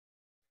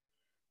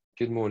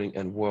Good morning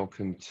and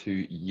welcome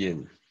to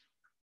Yin.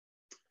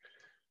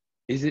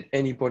 Is it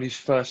anybody's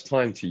first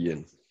time to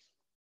Yin?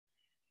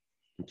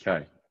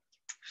 Okay,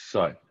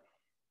 so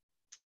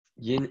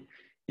Yin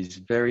is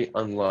very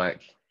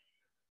unlike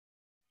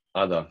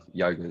other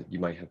yoga you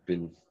may have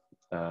been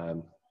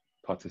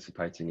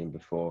participating in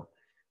before.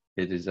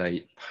 It is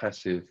a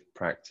passive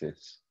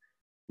practice.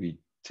 We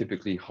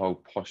typically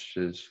hold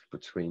postures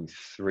between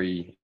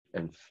 3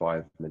 and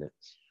 5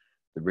 minutes.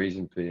 The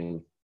reason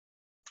being,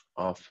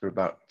 after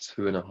about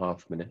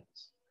 2.5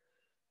 minutes,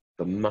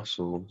 the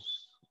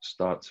muscles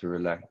start to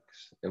relax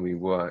and we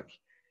work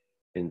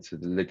into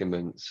the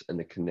ligaments and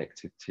the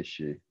connective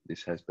tissue.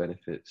 This has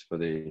benefits for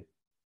the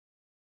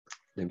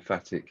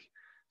lymphatic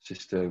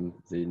system,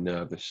 the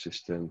nervous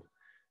system,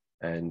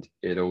 and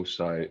it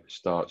also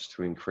starts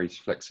to increase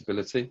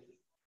flexibility.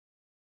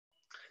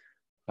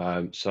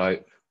 So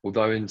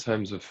although in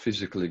terms of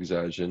physical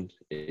exertion,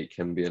 it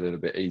can be a little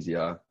bit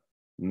easier,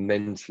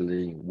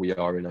 mentally we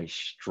are in a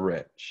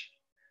stretch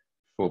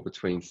for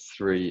between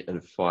 3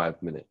 and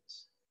 5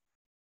 minutes.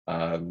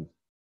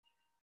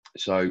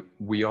 So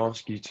we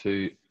ask you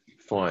to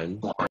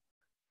find what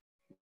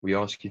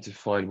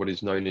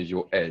is known as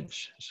your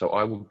edge. So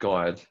I will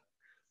guide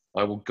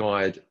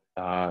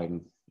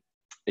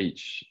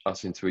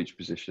us into each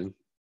position.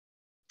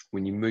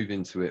 When you move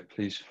into it,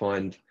 please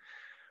find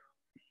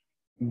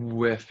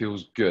where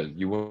feels good.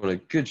 You want a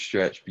good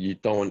stretch, but you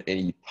don't want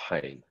any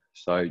pain.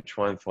 So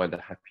try and find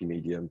a happy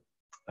medium.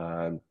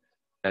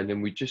 And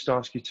then we just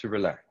ask you to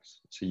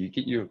relax. So you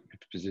get your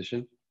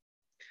position,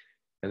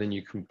 and then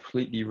you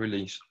completely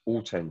release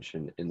all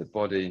tension in the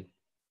body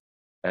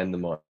and the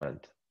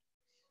mind.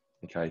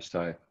 Okay,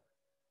 so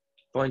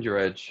find your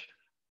edge,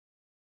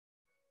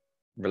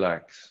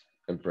 relax,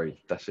 and breathe.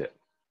 That's it.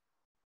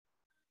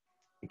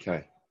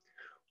 Okay,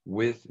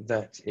 with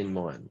that in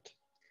mind,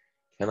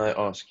 can I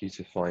ask you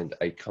to find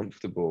a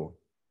comfortable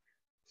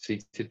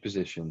seated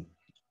position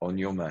on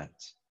your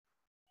mat,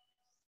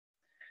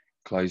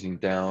 closing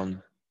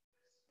down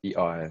the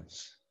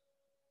eyes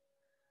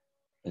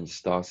and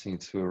starting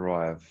to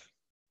arrive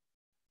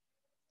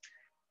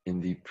in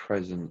the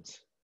present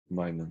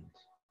moment.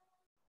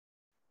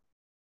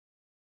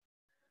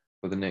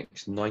 For the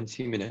next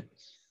 90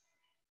 minutes,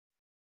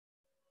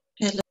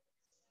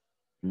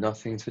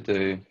 nothing to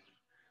do,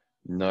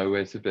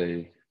 nowhere to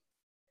be,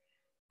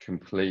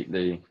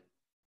 completely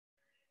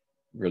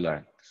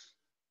relax.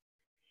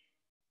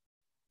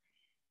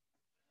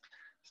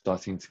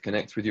 Starting to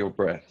connect with your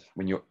breath.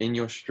 When you're in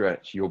your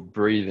stretch, your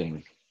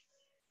breathing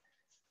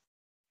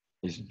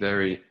is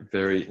very,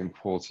 very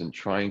important.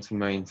 Trying to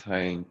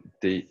maintain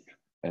deep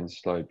and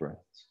slow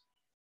breaths.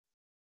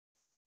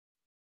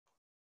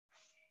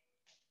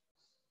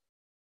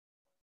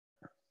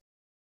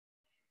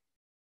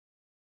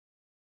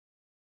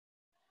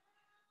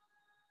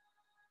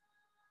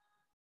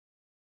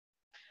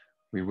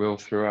 We will,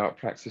 throughout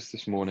practice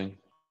this morning,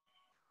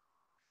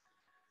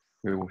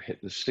 we will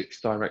hit the 6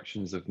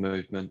 directions of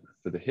movement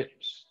for the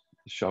hips,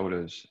 the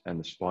shoulders, and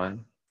the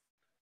spine.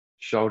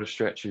 Shoulder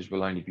stretches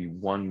will only be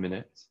 1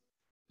 minute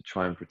to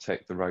try and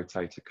protect the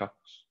rotator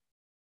cuffs.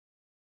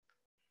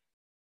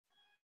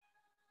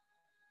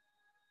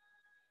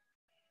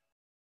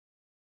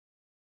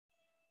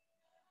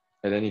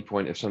 At any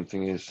point, if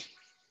something is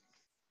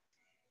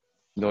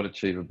not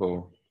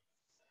achievable,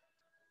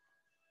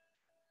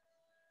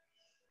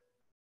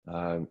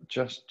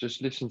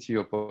 just listen to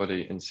your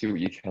body and see what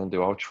you can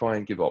do. I'll try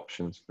and give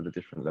options for the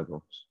different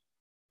levels.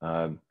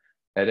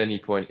 At any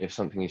point, if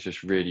something is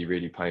just really,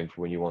 really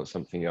painful and you want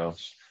something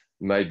else,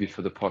 maybe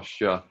for the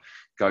posture,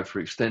 go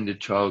for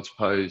extended child's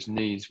pose,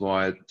 knees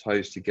wide,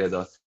 toes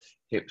together,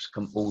 hips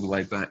come all the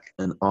way back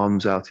and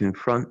arms out in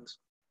front.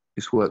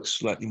 This works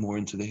slightly more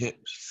into the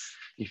hips.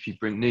 If you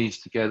bring knees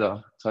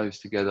together, toes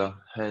together,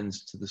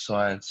 hands to the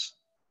sides,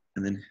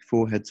 and then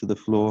forehead to the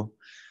floor,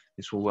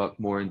 this will work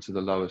more into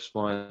the lower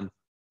spine.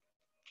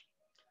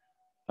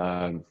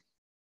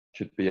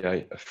 Could be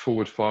a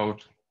forward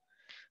fold,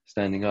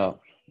 standing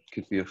up.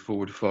 Could be a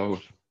forward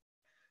fold,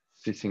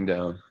 sitting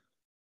down.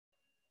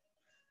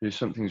 If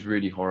something's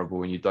really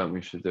horrible and you don't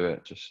wish to do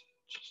it, just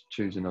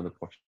choose another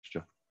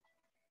posture.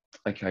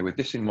 Okay, with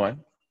this in mind,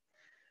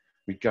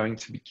 we're going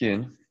to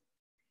begin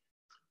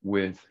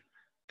with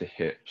the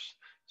hips.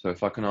 So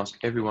if I can ask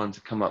everyone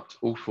to come up to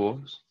all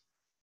fours,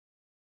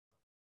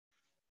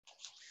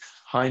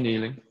 high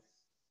kneeling,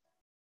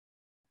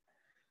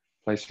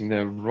 placing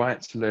their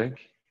right leg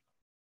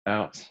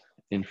out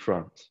in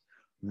front,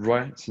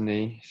 right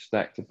knee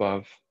stacked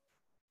above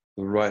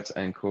the right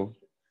ankle,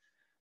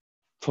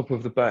 top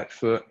of the back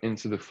foot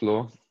into the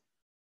floor,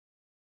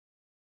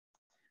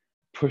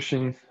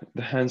 pushing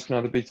the hands can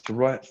either be to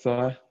right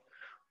thigh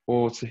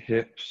or to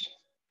hips.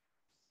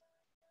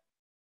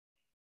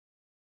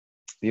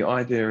 The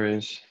idea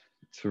is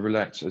to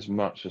relax as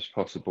much as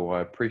possible.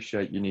 I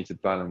appreciate you need to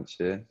balance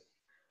here.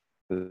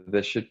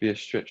 There should be a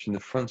stretch in the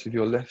front of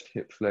your left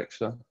hip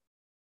flexor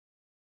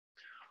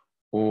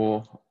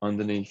or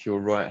underneath your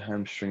right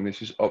hamstring.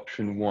 This is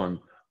option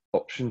 1.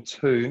 Option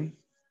 2,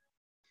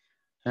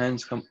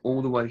 Hands come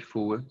all the way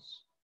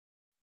forwards.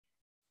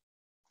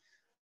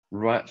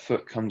 Right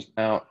foot comes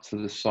out to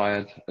the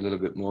side a little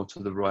bit more to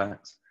the right.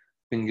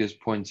 Fingers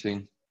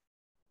pointing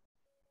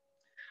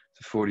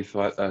to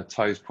 45,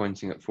 toes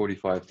pointing at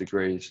 45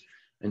 degrees,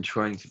 and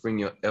trying to bring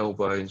your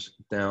elbows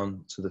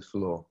down to the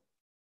floor.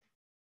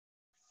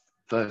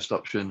 First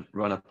option,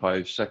 runner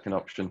pose. Second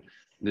option,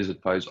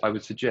 lizard pose. I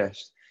would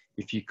suggest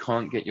if you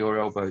can't get your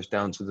elbows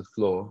down to the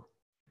floor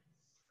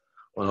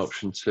on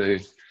option 2,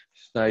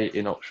 stay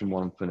in option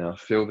 1 for now.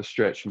 Feel the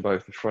stretch in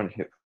both the front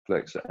hip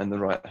flexor and the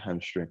right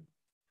hamstring.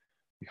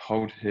 You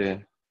hold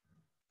here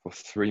for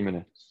 3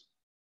 minutes.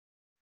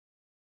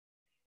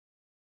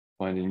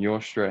 Finding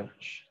your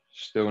stretch,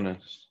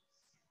 stillness,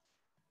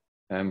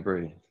 and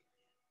breathe.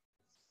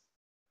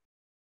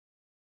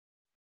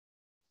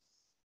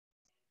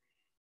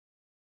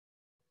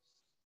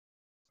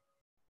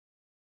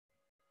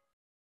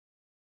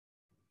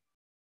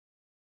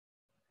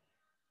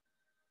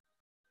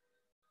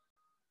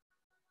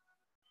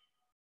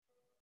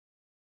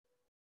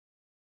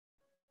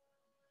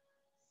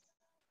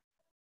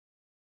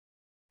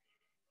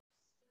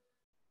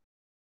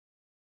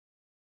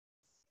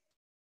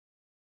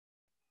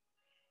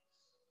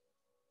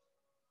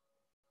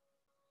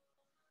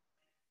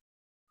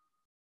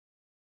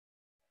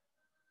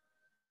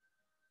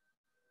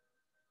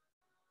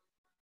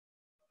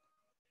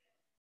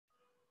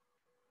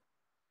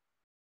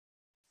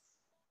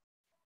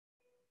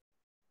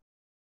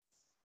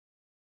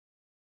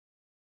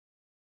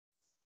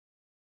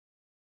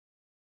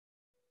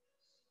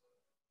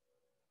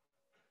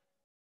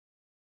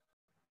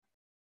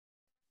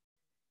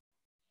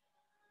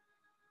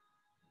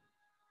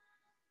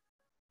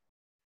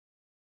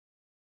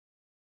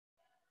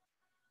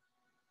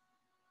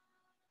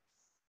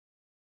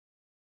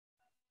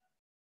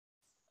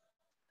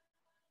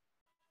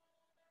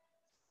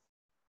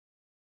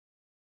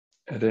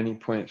 At any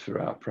point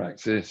throughout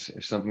practice,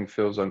 if something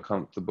feels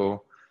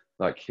uncomfortable,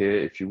 like here,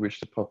 if you wish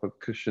to pop a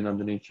cushion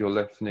underneath your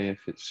left knee if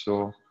it's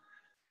sore,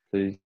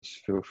 please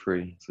feel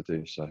free to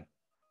do so.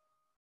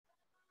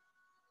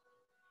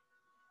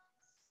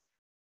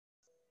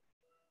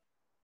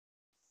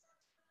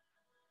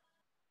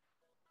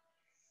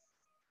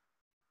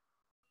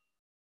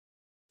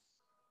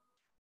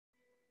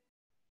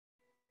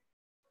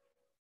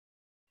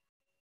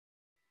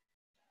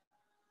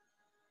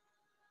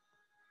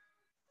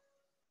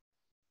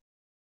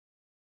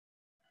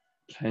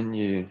 Can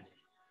you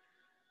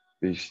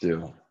be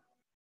still?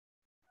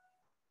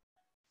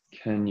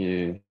 Can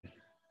you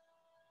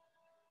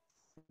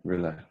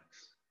relax?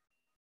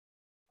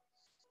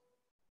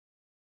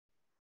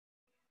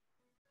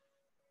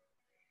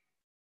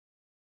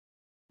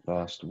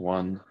 Last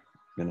 1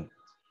 minute.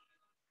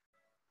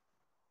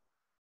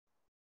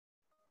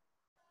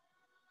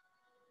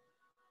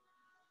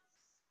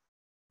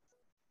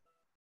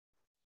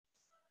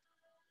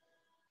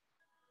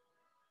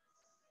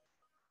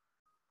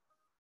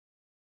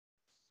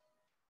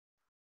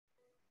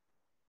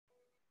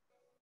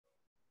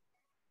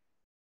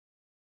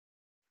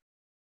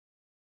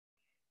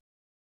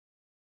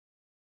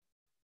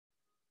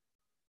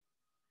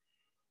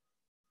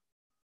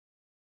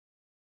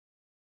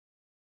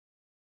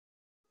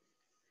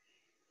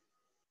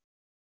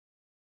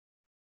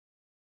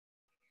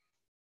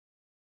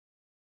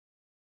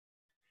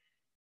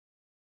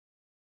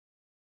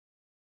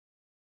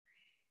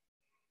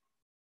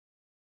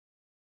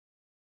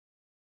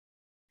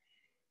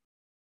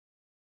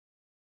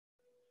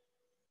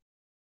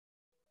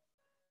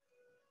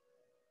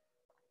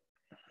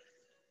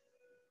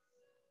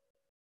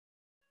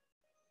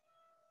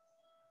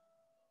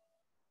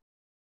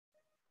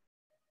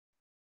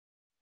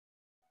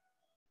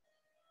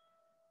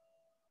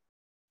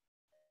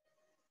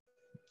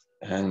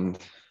 And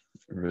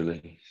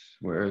release.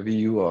 Wherever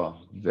you are,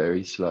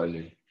 very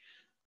slowly,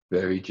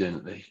 very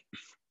gently.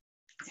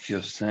 If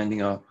you're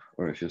standing up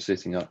or if you're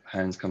sitting up,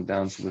 hands come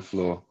down to the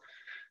floor.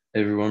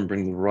 Everyone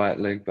bring the right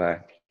leg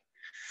back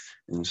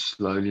and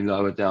slowly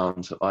lower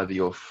down to either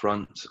your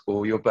front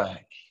or your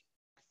back.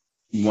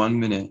 1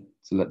 minute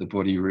to let the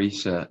body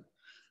reset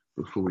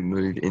before we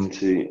move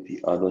into the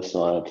other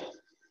side.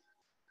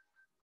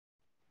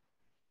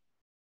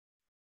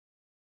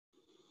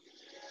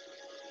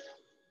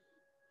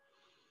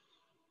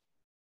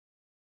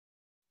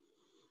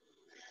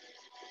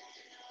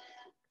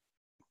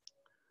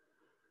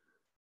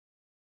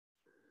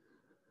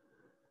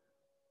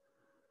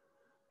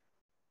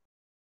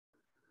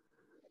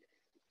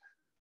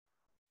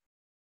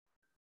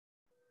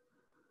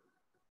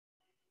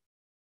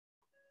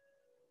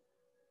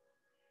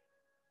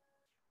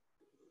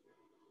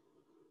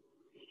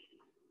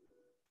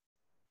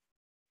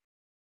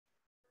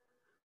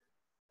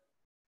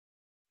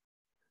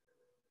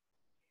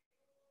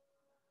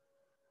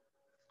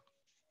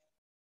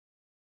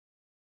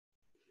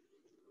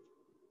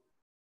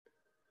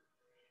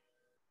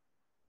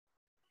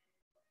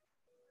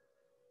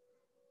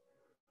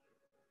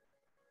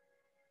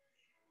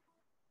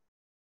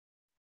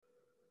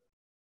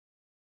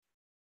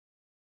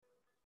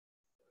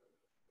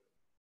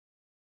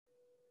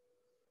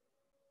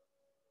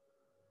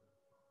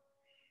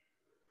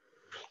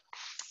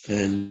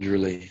 And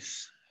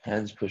release.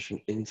 Hands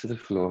pushing into the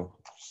floor.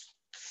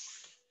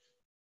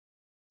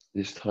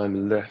 This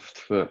time left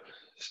foot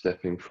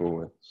stepping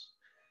forwards.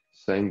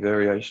 Same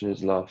variation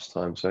as last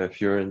time. So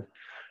if you're in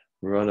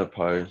runner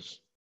pose,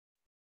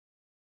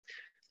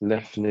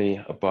 left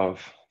knee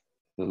above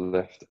the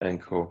left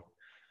ankle,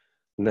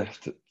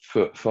 left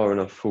foot far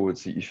enough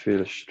forwards that you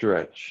feel a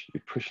stretch.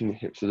 You're pushing the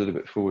hips a little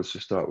bit forwards to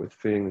start with,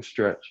 feeling the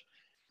stretch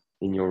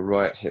in your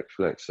right hip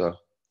flexor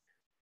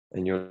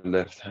and your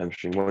left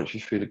hamstring. Once you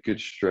feel a good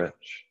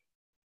stretch,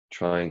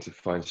 trying to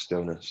find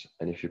stillness.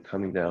 And if you're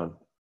coming down,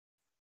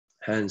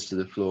 hands to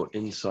the floor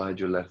inside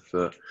your left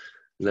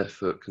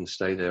foot can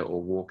stay there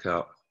or walk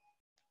out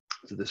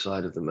to the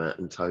side of the mat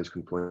and toes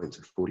can point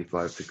to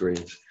 45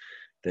 degrees.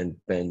 Then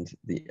bend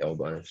the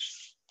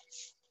elbows.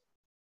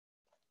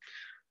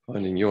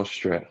 Finding your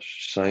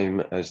stretch, same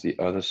as the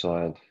other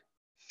side,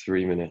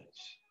 3 minutes.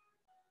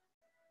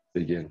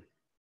 Begin.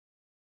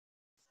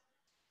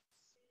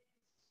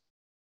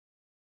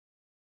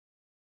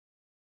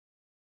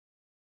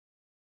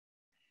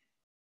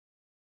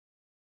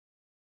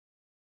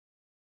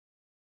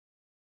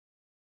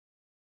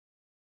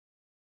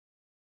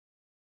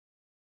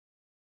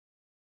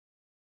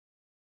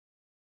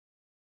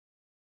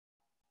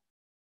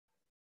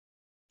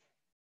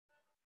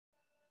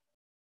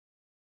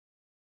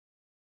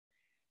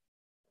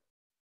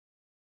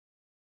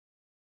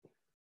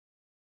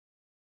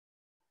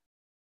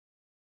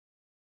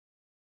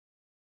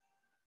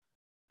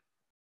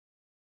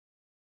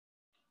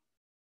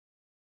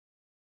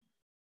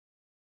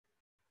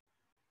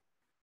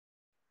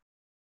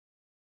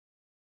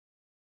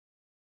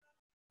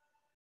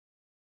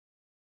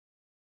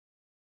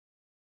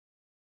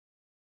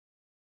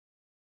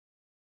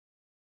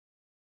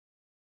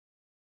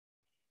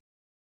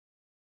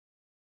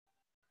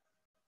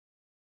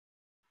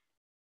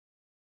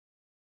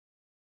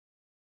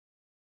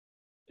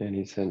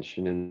 Any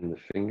tension in the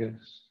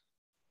fingers,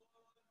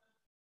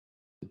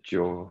 the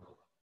jaw,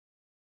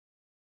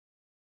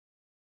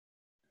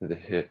 the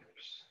hips,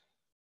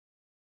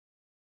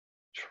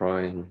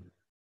 trying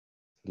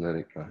to let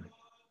it go.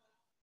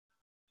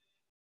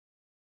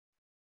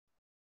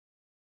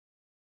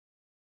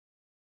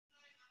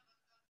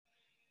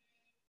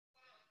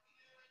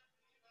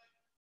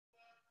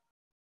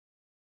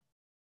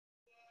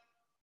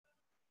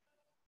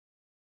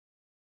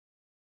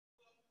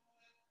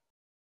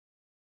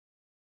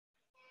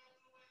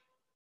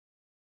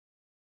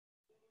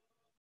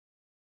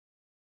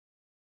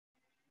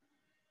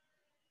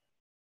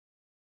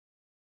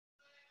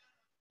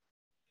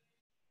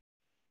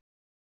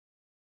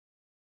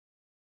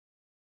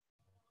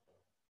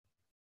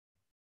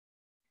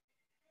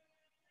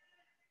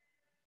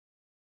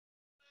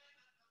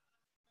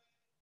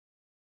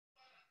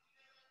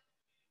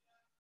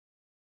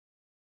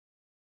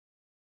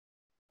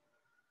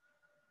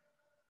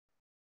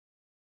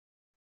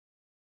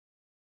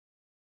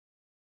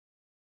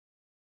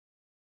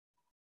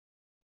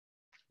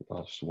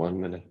 Last 1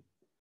 minute.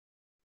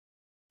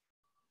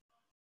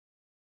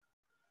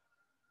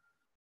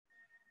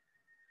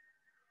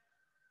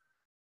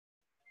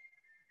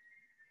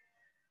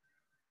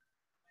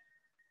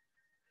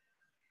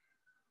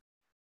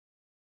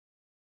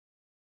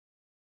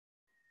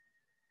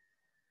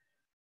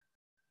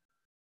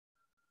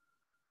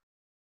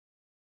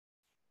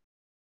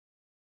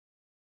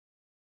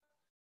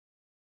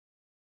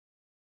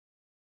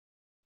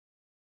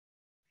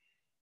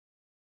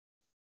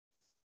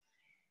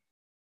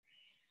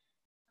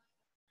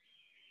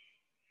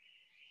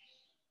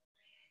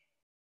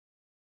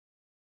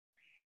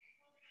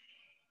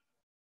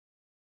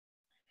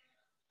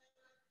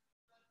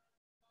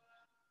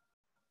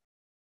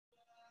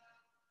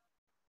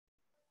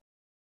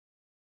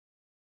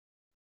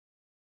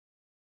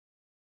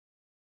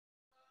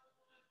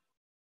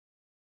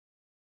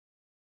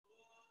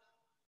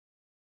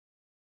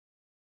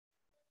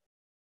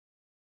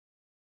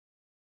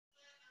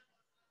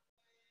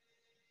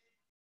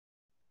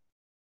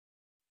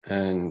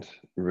 And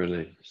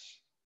release.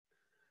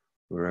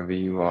 Wherever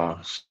you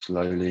are,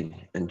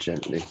 slowly and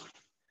gently.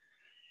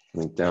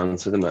 Coming down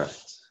to the mat.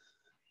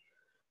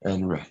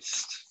 And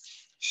rest.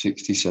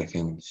 60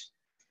 seconds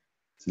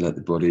to let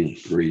the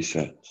body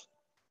reset.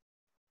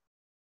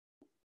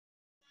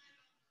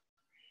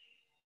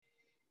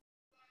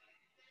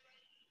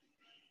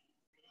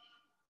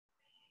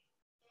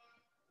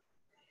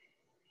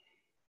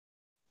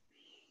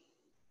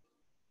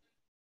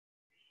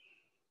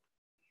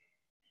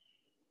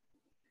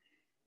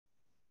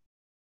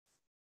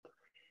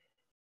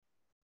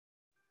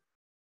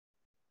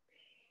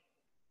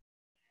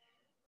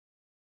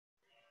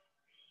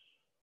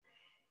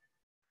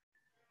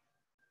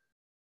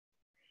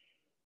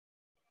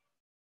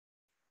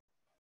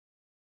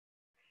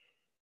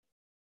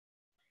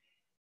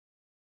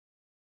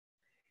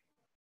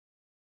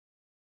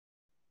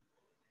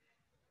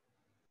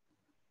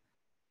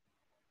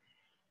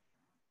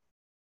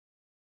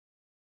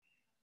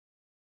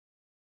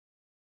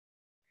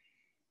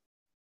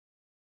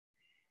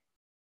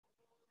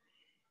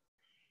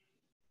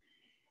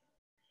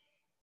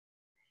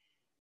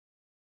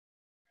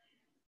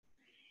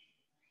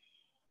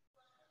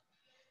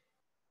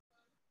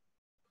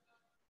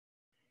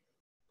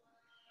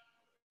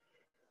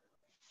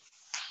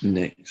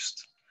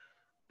 Next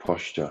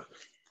posture.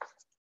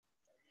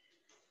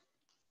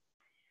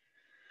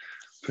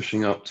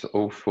 Pushing up to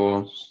all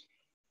fours,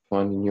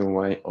 finding your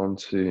way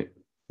onto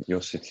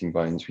your sitting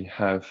bones. We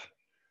have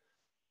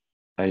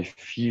a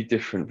few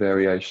different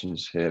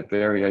variations here.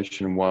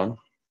 Variation 1,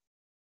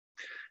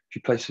 if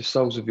you place the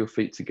soles of your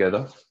feet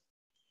together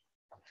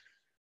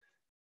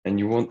and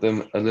you want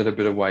them a little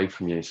bit away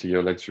from you, so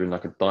your legs are in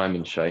like a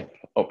diamond shape.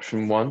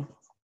 Option 1,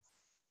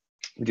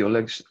 with your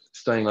legs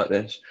staying like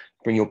this,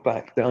 bring your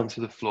back down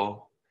to the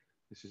floor.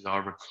 This is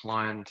our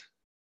reclined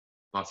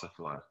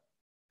butterfly.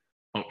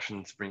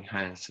 Option to bring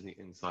hands to the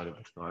inside of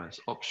the thighs.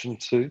 Option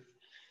 2,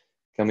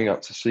 coming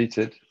up to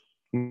seated,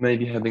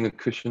 maybe having a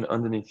cushion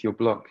underneath your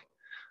block,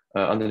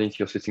 underneath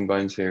your sitting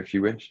bones here if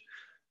you wish.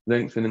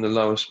 Lengthen in the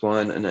lower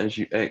spine, and as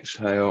you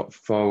exhale,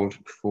 fold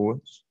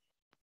forwards.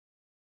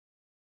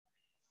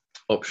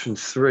 Option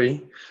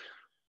 3,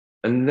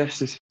 unless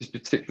this is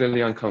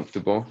particularly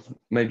uncomfortable,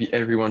 maybe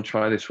everyone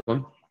try this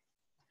one.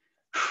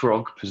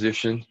 Frog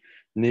position,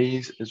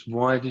 knees as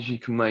wide as you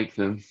can make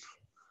them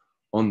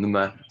on the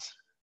mat.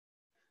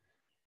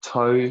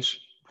 Toes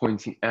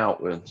pointing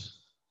outwards,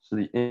 so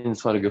the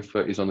inside of your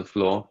foot is on the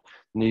floor,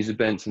 knees are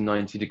bent to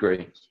 90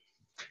 degrees.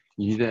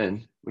 You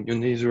then, when your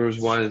knees are as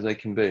wide as they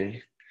can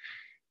be,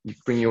 you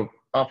bring your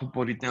upper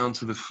body down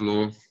to the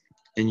floor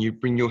and you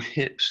bring your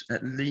hips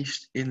at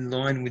least in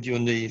line with your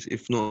knees,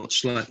 if not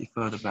slightly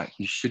further back.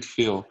 You should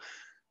feel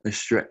a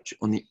stretch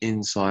on the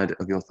inside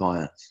of your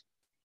thighs.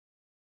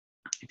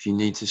 If you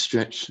need to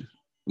stretch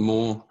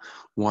more,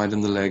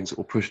 widen the legs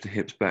or push the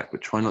hips back,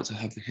 but try not to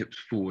have the hips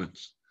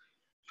forwards.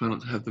 Try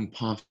not to have them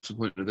past the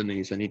point of the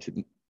knees. They need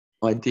to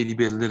ideally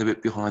be a little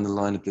bit behind the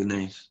line of the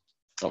knees.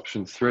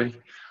 Option 3,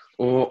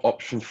 or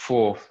option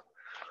 4,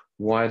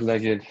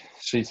 wide-legged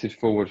seated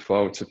forward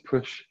fold, to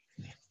push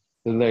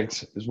the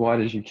legs as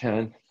wide as you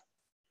can.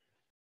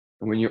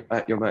 And when you're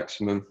at your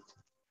maximum,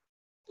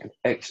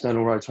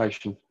 external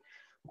rotation,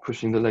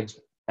 pushing the legs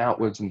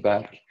outwards and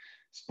back,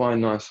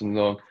 spine nice and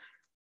long,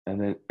 and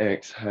then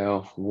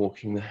exhale,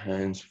 walking the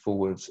hands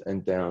forwards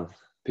and down,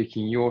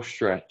 picking your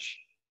stretch.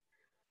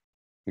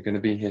 We're going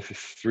to be here for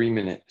 3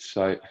 minutes,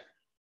 so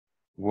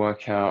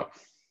work out.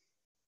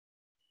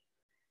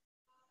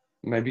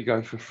 Maybe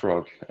go for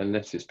frog,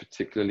 unless it's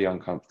particularly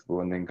uncomfortable,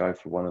 and then go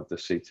for one of the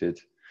seated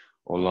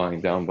or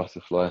lying down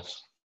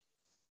butterflies.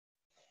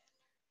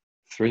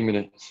 3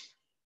 minutes,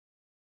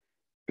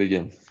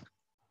 begin.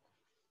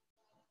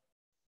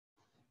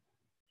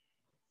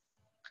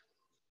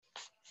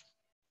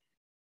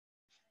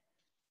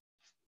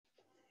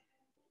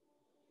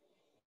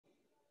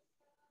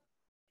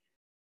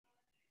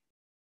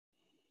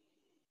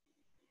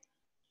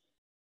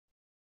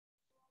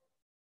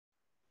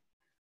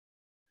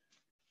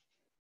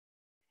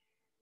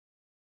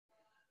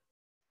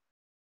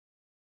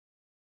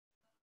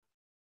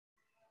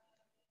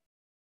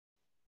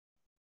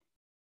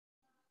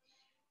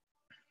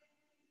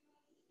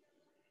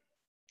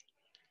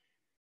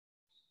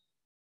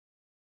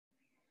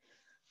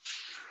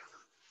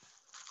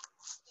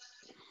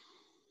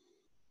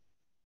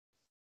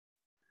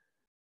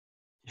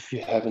 If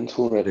you haven't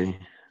already,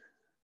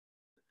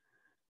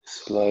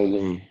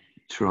 slowly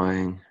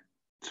trying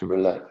to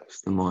relax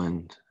the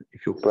mind.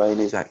 If your brain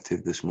is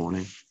active this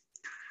morning,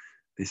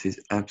 this is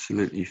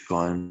absolutely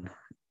fine.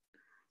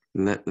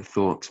 Let the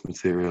thoughts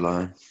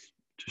materialize.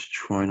 Just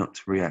try not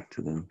to react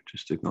to them.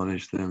 Just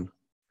acknowledge them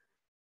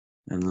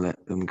and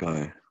let them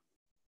go.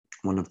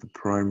 One of the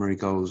primary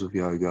goals of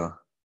yoga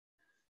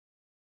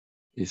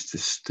is to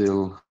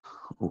still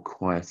or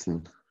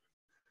quieten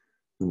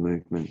the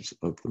movements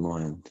of the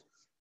mind.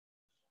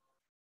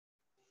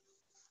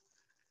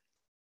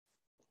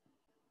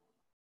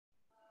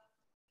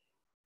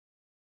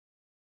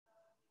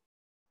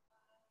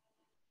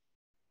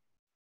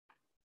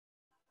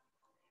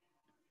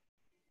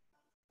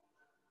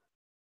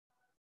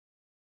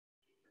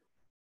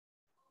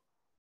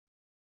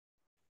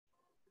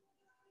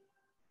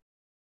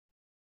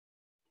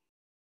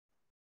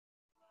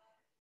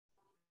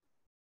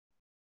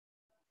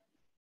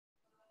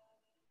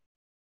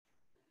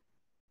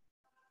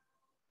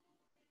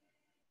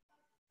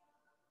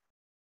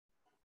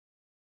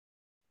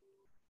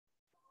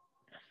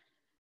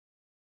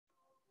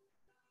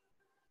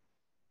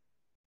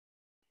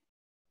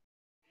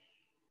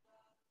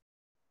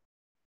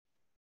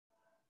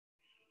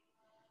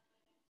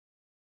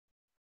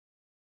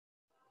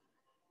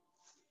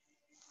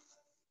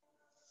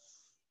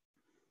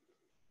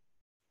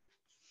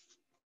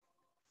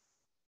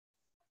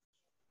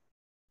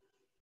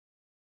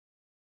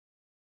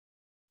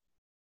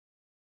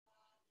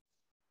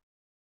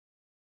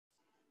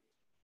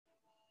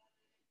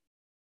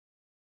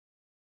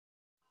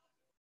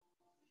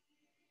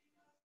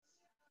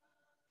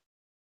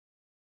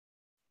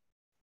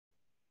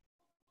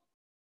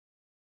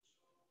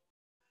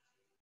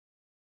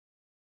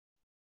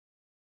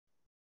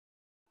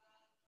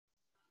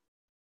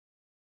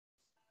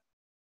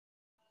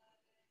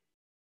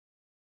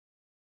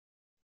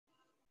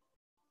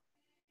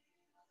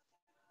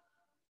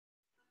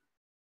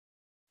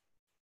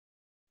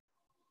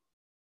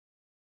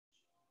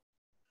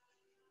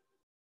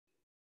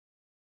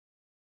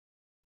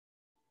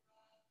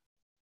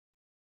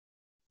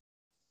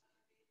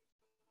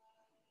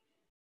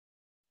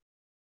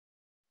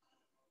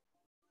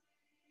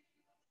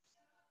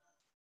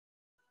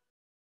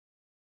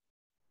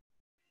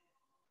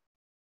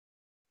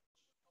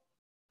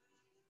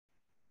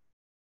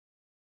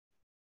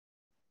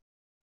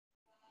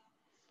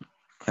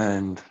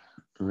 and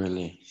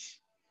release.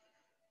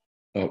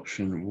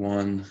 Option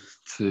 1,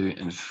 2,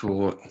 and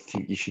 4. I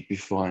think you should be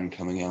fine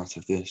coming out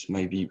of this.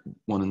 Maybe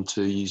 1 and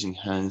 2 using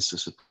hands to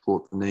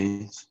support the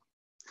knees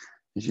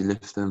as you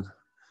lift them.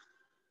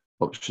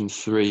 Option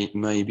 3,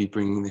 maybe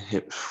bringing the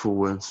hips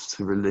forwards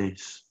to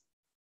release.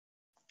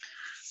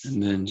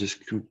 And then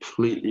just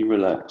completely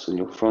relax on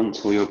your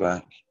front or your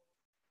back.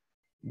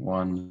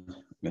 1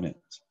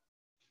 minute.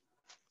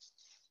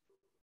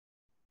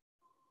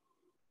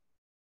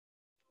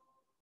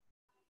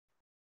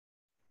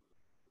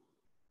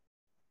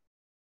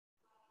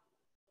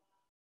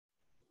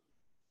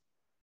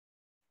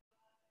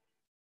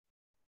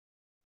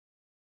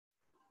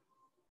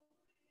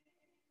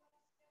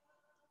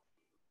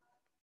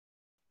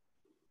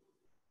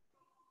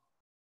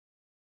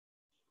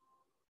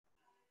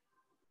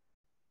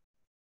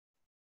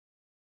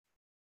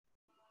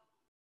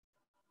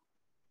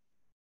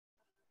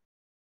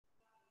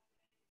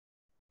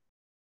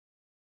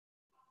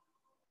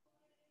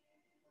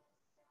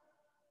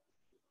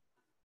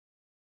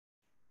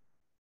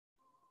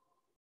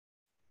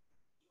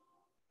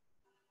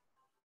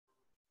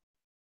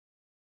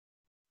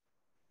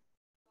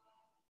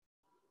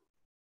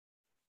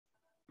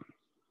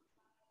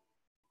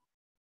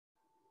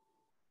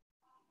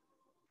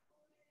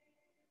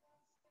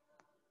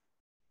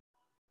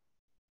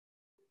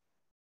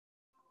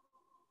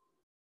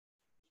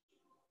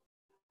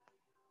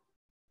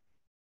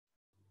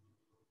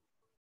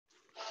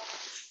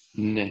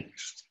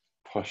 Next,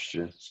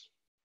 postures.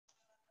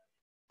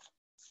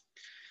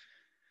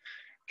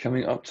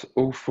 Coming up to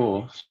all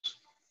fours,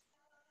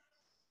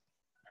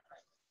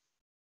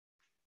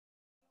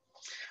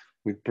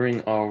 we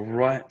bring our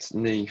right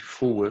knee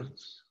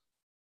forwards,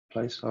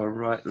 place our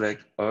right leg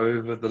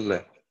over the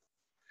left.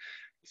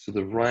 So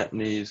the right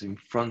knee is in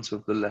front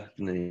of the left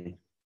knee.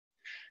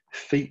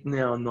 Feet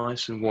now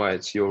nice and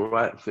wide, so your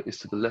right foot is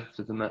to the left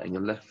of the mat and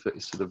your left foot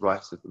is to the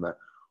right of the mat.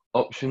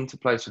 Option to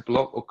place a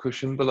block or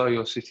cushion below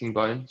your sitting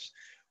bones.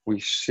 We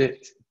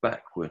sit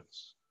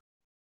backwards.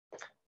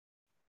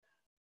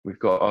 We've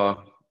got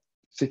our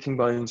sitting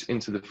bones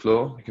into the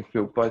floor. We can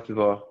feel both of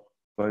our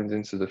bones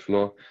into the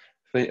floor.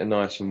 Feet are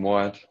nice and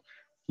wide.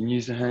 You can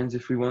use the hands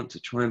if we want to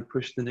try and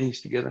push the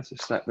knees together to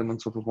stack them on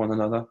top of one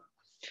another.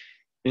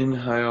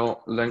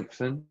 Inhale,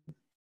 lengthen.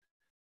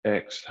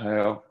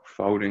 Exhale,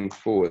 folding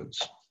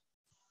forwards.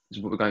 This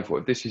is what we're going for.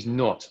 If this is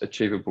not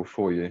achievable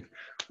for you,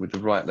 with the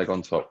right leg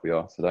on top, we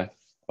are today,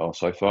 or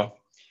so far.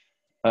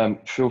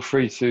 Feel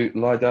free to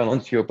lie down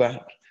onto your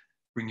back,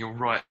 bring your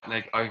right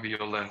leg over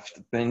your left,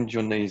 bend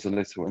your knees a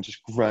little and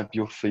just grab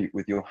your feet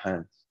with your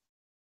hands.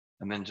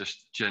 And then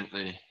just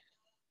gently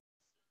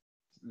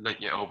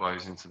let your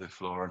elbows into the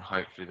floor and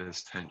hopefully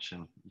there's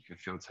tension. You can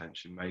feel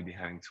tension, maybe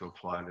having to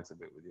apply a little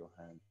bit with your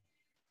hand.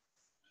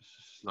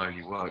 Just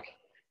slowly work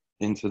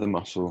into the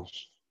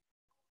muscles.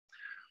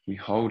 We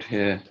hold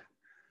here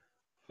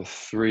for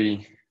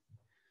 3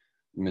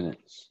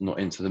 minutes, not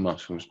into the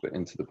muscles, but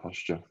into the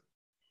posture.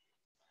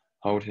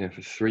 Hold here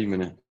for 3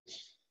 minutes.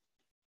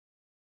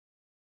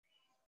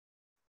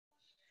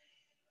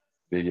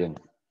 Begin.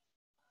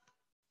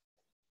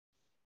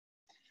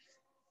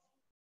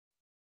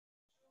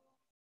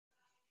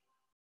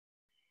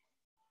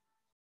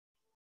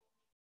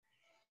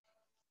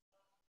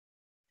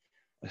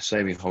 I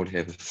say we hold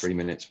here for 3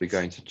 minutes. We're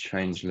going to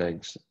change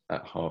legs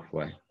at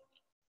halfway.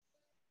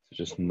 So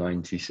just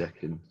 90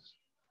 seconds.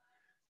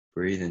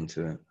 Breathe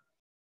into it.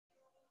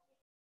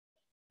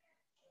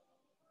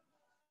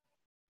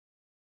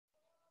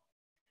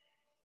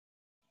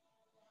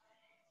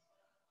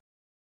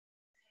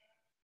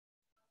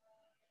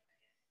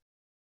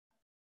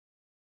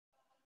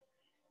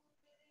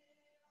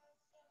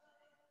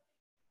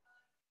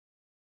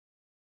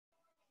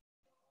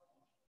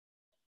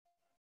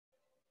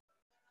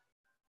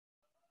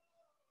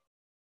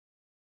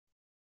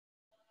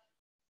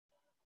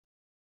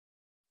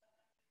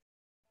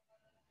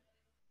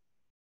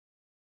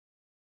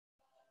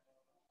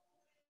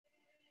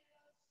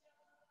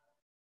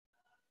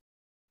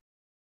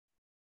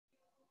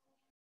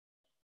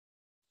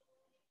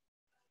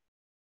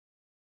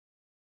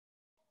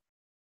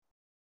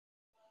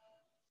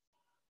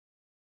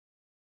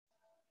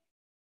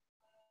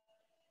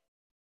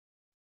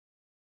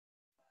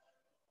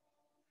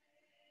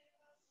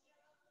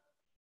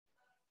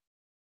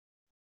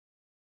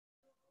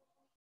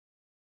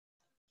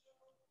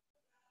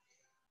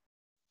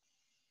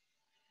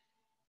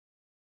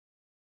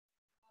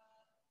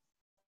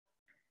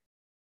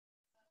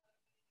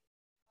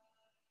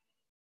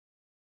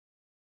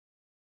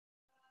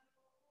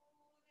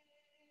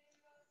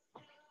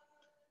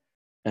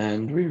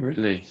 And we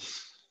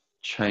release,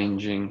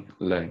 changing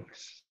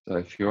legs. So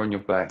if you're on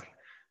your back,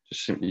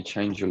 just simply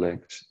change your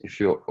legs. If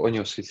you're on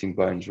your sitting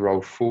bones,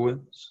 roll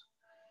forwards.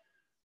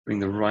 Bring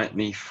the right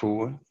knee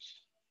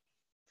forwards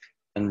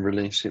and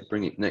release it.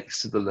 Bring it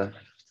next to the left.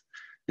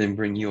 Then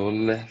bring your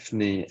left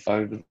knee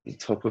over the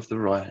top of the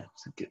right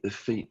to get the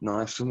feet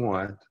nice and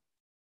wide.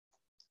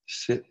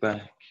 Sit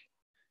back,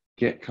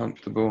 get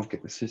comfortable,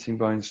 get the sitting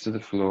bones to the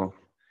floor.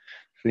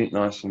 Feet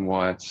nice and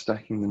wide,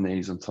 stacking the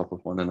knees on top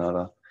of one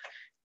another.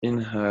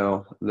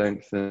 Inhale,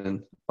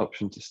 lengthen,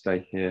 option to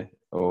stay here,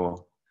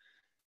 or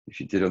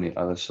if you did on the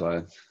other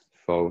side,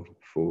 fold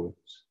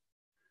forwards.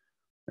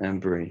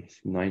 And breathe,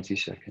 90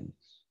 seconds.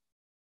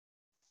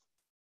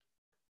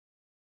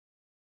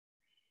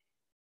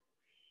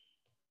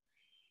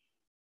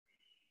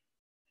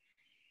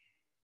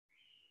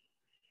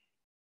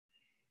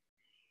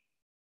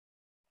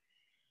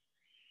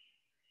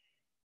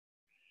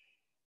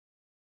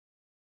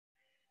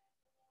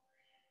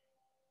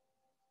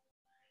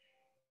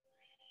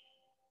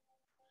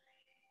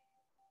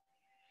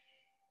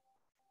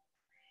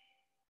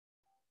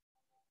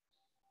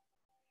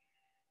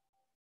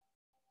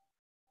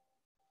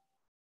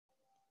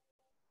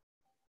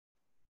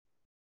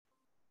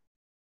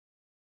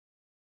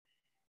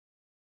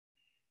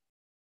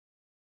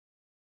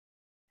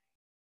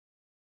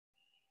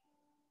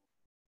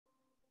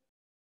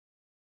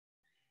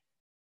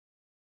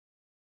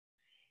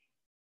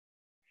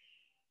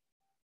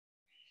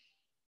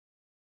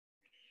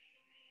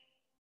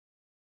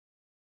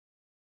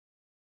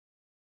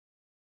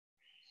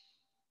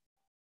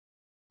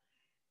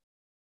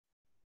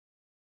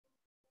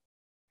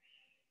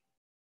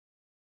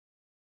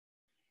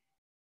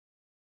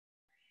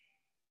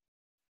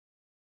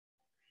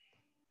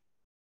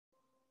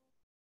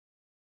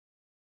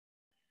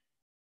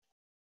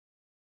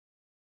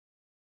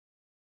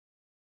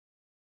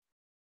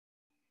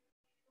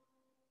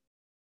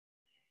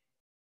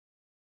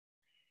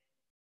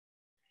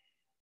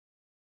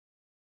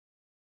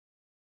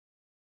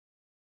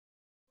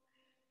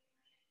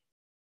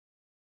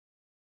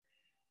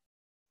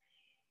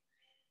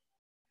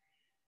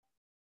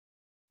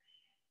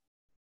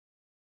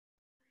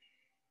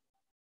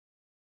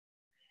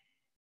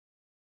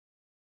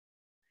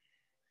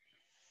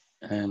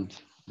 And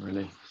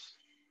release.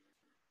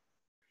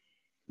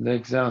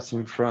 Legs out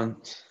in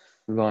front,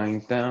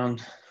 lying down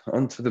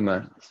onto the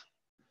mat.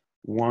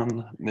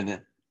 1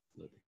 minute,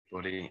 let the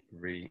body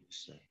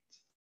reset.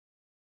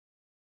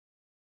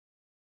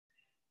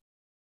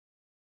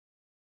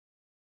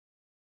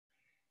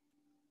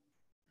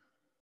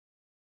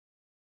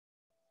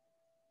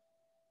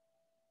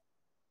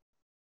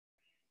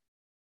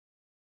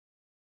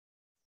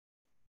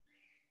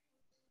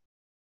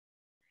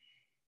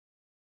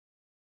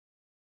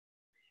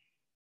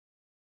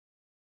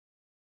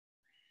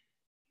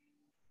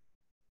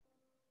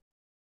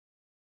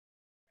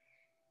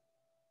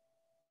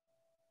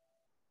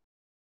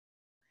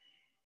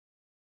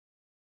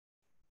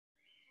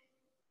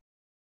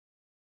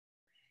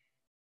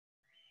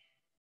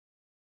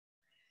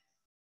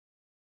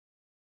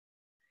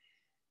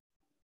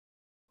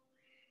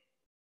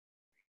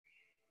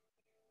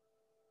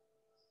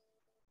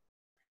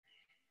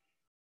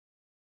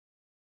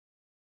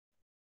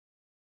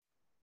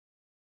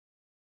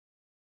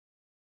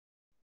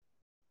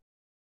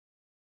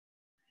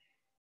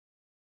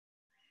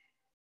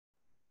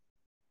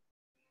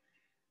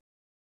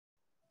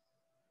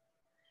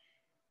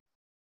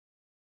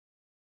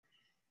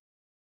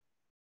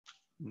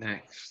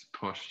 Next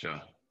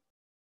posture,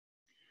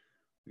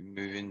 we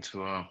move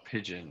into our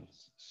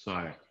pigeons.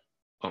 So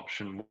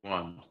option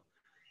 1,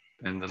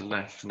 bend the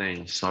left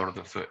knee, sole of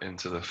the foot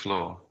into the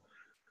floor.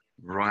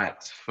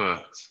 Right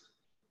foot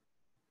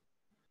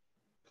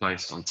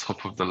placed on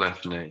top of the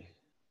left knee.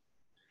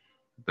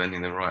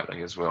 Bending the right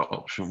leg as well.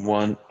 Option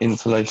 1,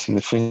 interlacing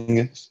the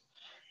fingers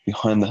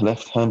behind the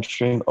left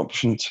hamstring.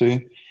 Option 2,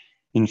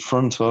 in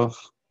front of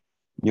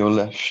your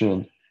left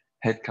shin.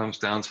 Head comes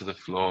down to the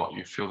floor.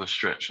 You feel the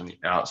stretch on the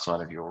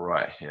outside of your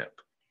right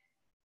hip.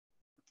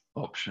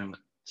 Option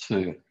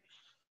 2.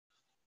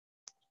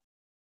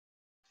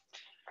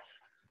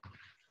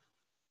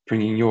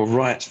 Bringing your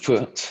right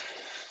foot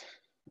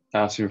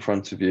out in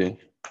front of you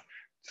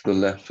to the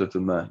left of the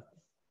mat.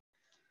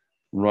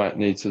 Right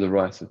knee to the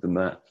right of the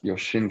mat. Your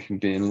shin can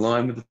be in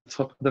line with the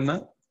top of the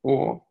mat,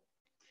 or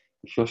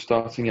if you're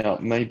starting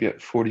out, maybe at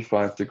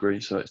 45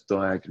 degrees, so it's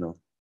diagonal.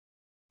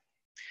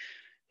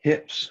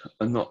 Hips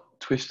are not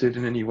twisted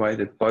in any way.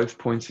 They're both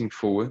pointing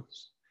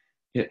forwards.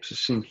 Hips are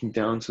sinking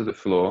down to the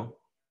floor.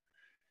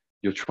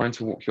 You're trying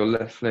to walk your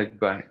left leg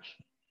back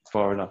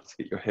far enough to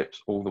get your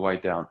hips all the way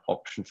down.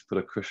 Option to put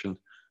a cushion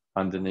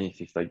underneath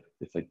if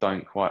they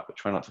don't quite, but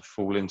try not to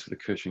fall into the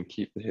cushion.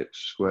 Keep the hips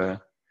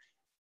square.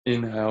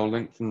 Inhale,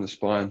 lengthen the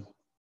spine.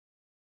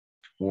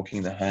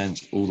 Walking the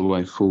hands all the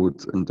way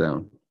forwards and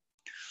down.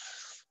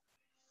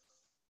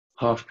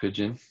 Half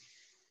pigeon.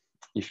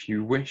 If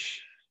you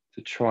wish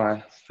to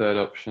try third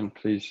option,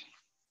 please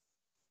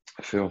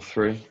feel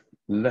free.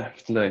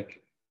 Left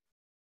leg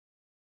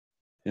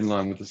in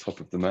line with the top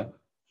of the mat.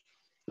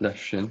 Left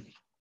shin.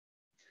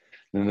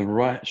 Then the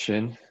right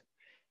shin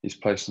is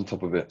placed on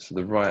top of it. So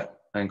the right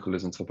ankle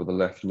is on top of the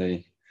left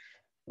knee,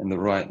 and the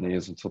right knee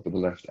is on top of the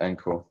left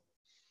ankle.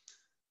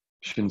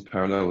 Shins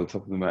parallel with the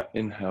top of the mat.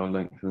 Inhale,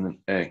 lengthen, and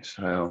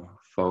exhale,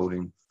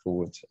 folding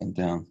forwards and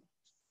down.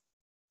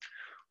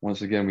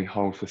 Once again, we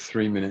hold for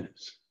 3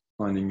 minutes,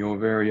 finding your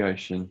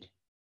variation,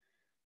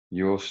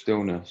 your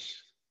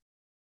stillness.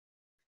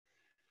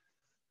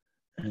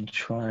 and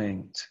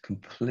trying to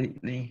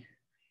completely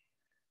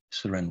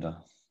surrender.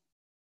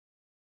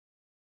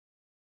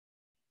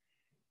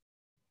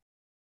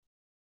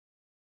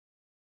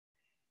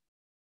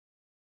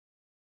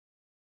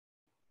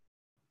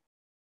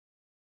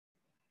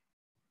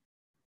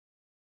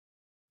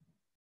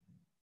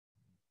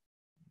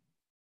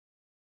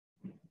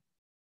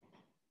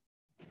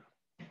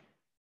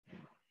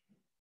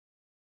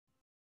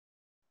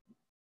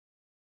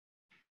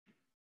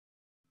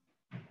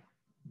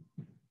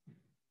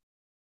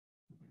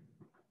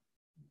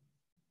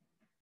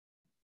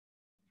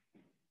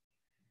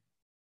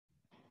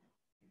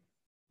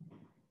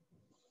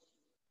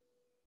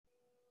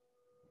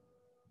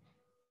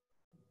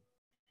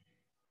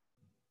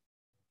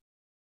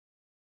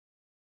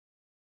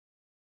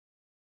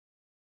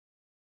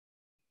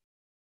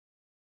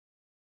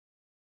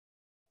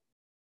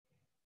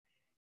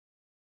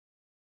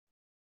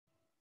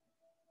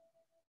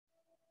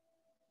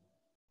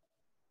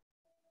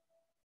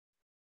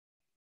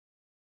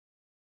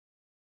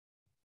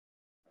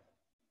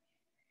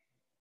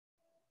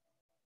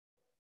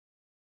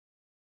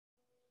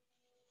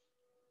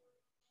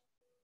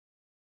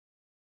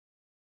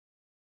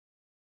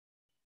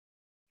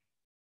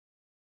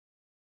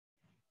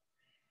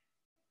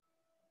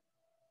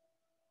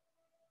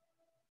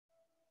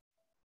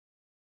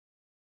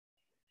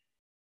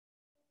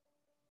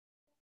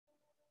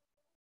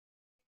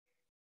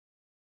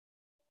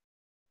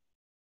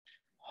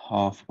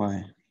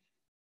 Halfway.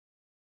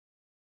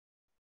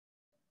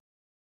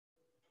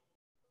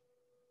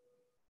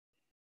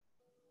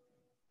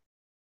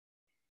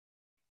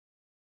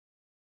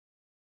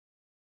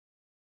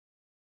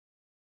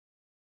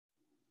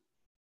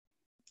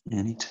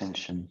 Any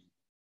tension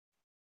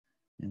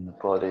in the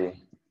body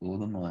or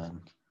the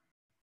mind,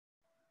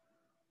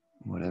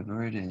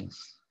 whatever it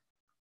is,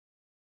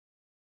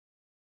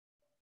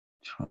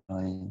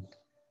 trying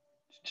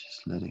to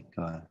just let it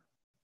go.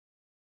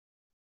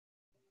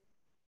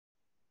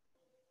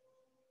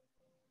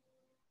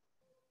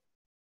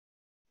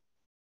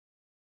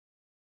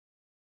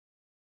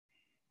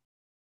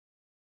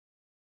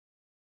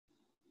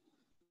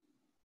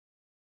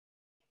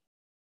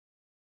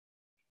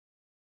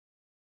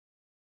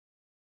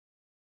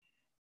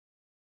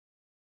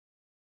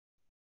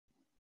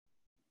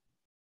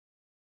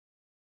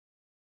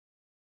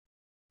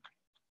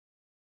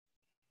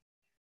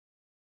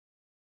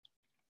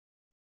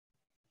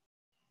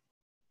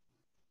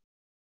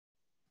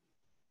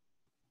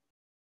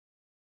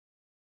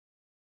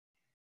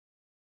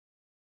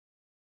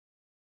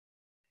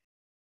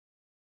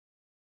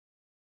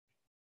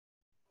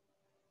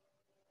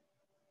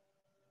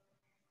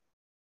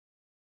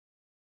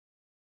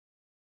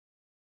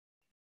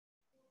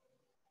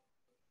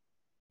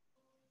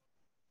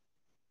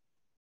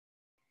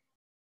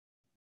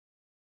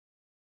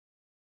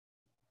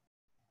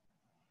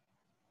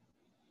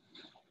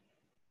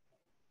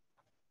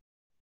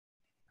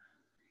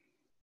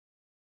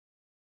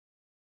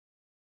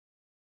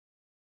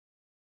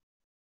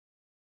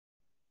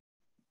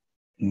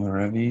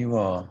 Wherever you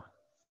are,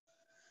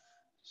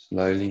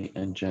 slowly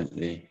and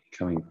gently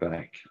coming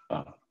back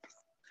up.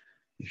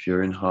 If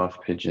you're in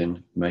half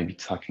pigeon, maybe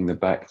tucking the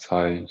back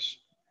toes,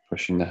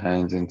 pushing the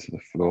hands into the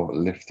floor,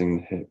 lifting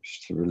the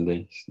hips to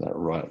release that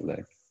right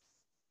leg.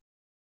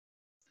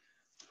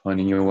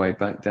 Finding your way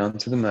back down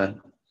to the mat.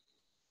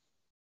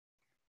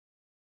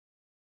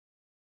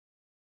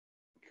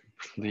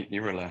 Completely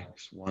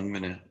relax, 1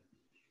 minute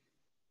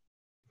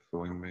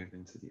before we move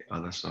into the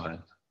other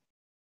side.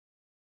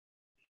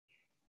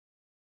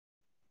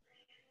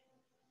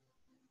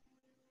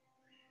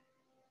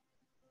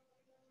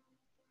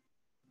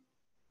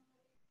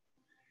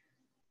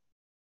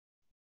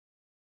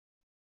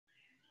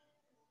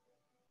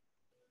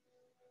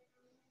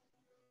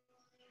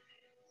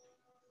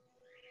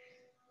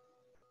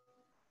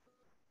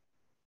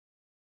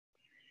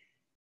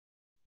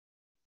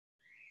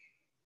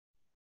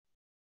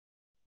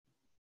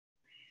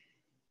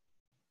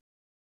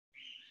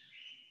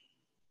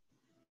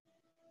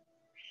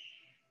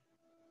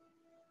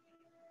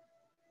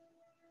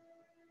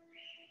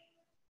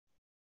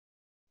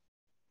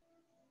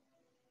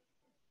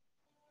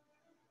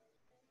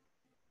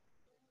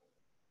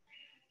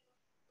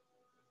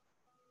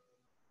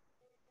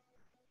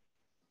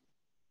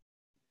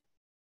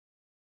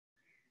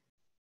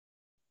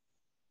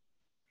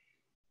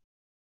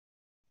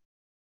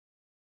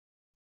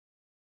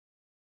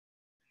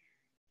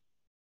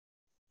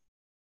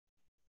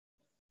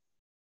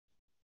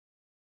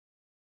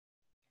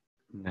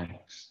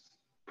 Next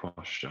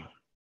posture.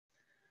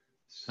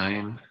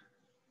 Same,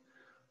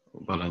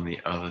 but on the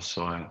other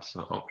side.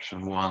 So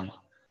option 1,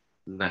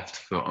 left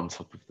foot on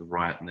top of the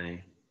right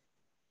knee.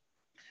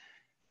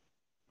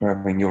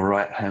 Grabbing your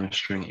right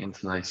hamstring,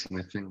 interlacing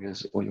the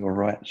fingers, or your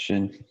right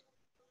shin.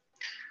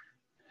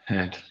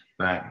 Head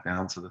back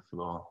down to the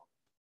floor.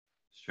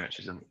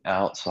 Stretches on the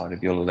outside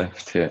of your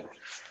left hip.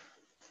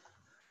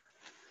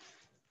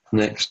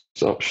 Next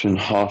option,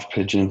 half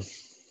pigeon.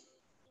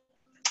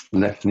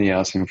 Left knee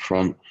out in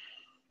front.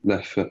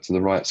 left foot to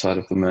the right side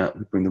of the mat.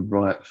 We bring the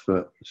right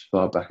foot as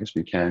far back as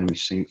we can. We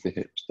sink the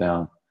hips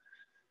down,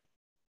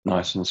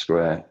 nice and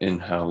square.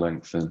 Inhale,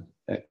 lengthen.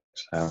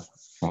 Exhale,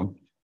 fold.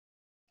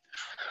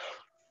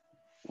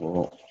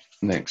 Or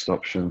next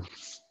option,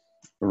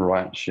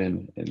 right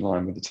shin in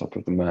line with the top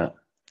of the mat,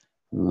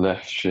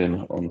 left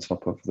shin on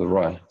top of the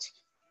right.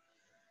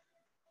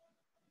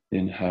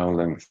 Inhale,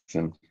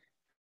 lengthen,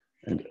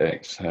 and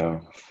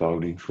exhale,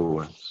 folding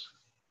forwards.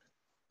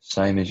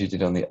 Same as you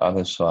did on the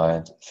other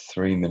side,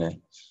 3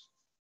 minutes.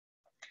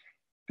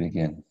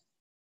 Begin.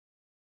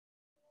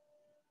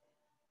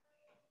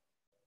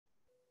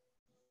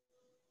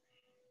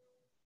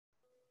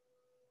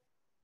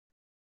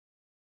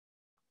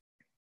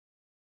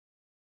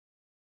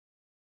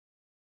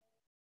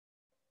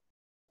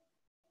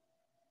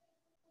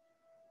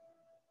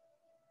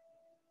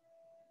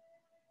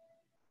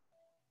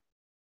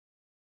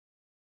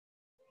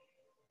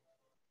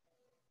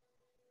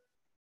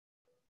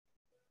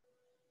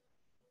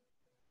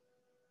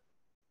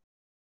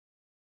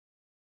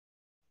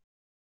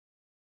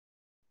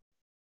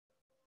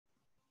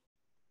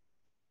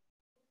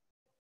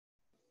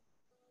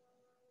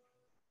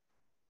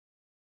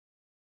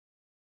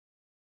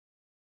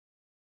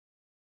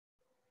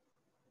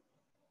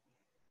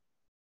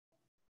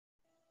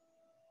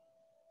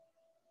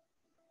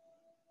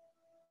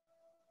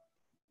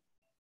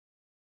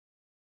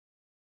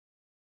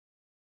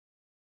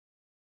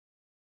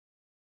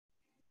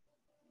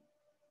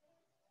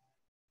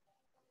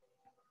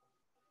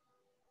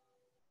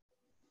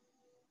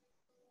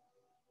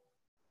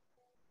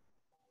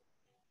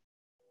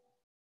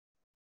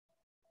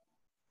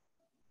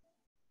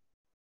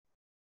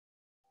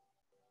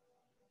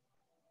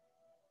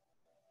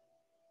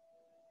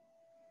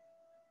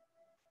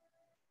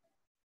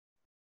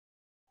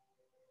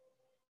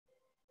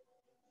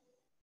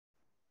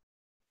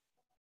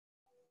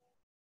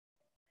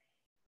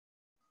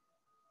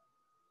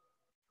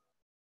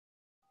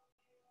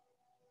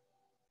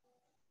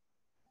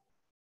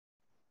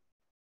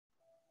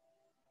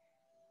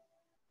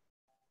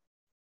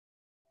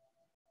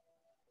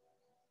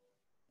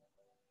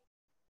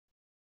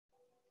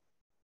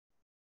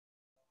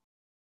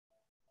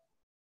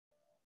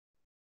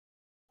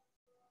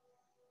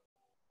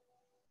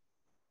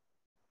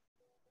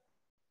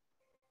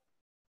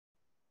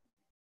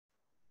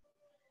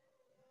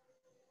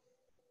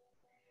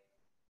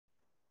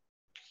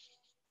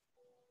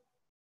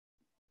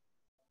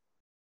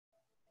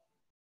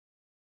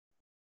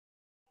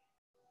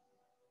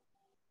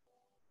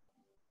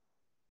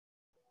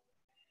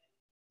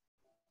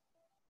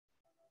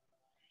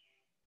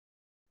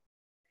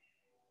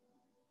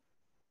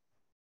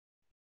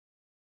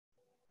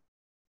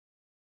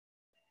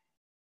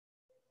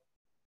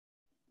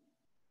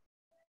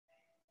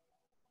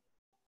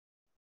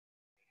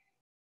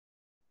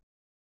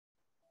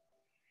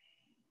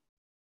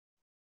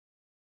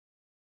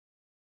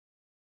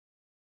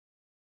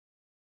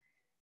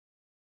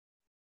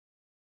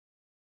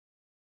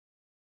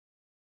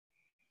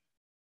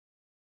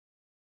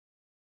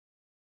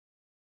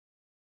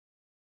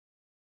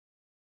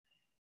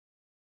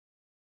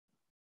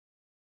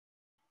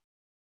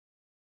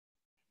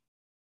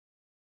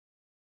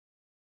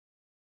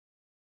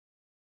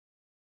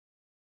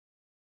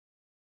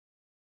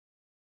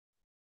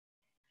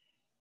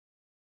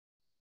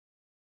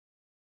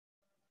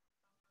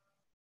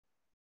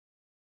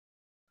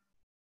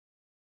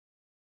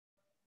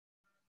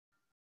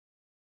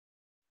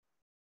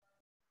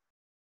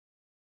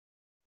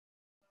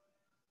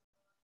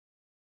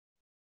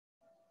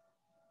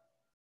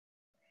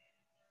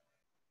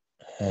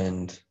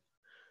 And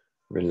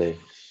release.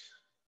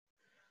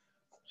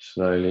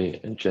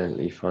 Slowly and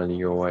gently finding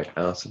your way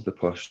out of the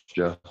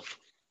posture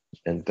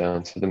and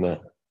down to the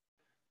mat.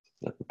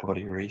 Let the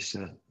body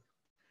reset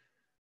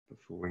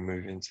before we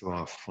move into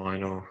our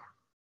final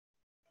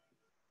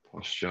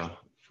posture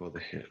for the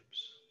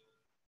hips.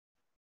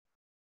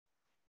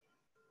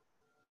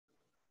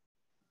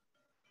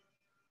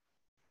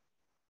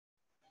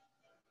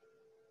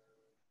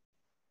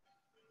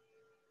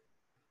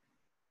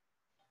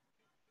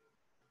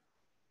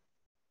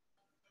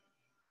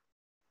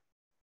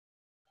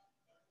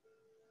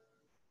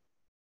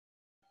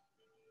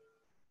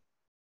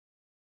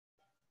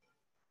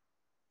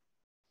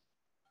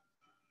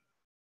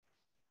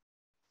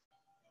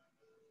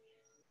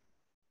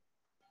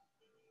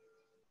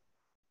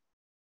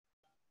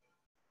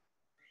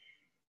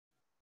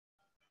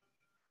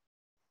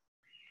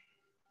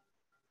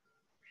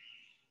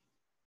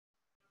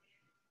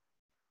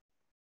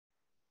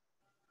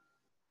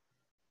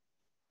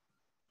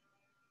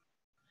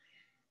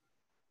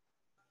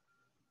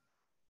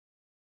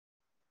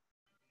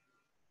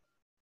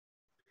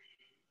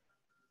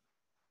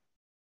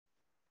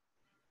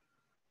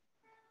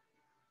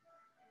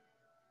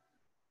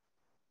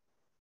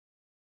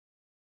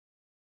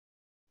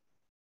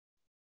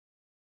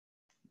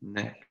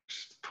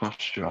 Next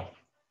posture.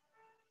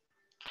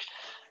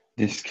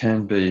 This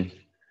can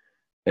be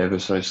ever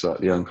so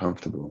slightly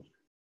uncomfortable.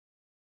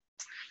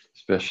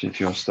 especially if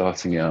you're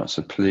starting out.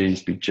 So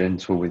please be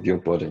gentle with your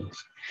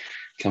bodies.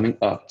 Coming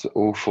up to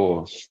all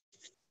fours,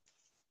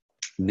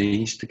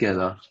 knees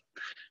together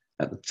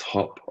at the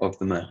top of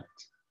the mat,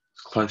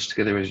 as close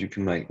together as you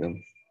can make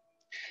them.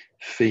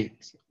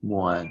 Feet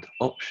wide.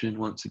 Option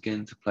once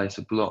again to place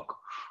a block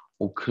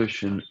or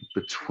cushion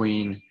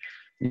between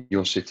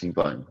your sitting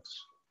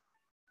bones.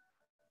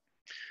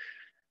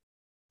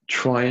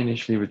 Try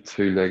initially with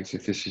 2 legs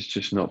if this is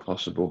just not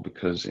possible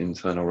because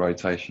internal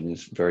rotation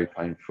is very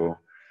painful.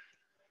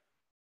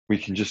 We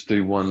can just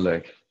do 1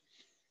 leg.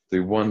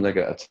 Do 1 leg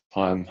at a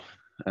time,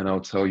 and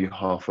I'll tell you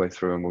halfway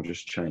through and we'll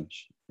just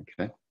change,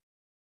 okay?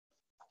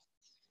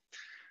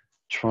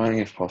 Trying,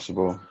 if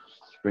possible,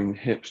 to bring the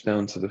hips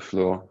down to the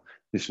floor.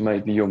 This may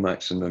be your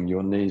maximum.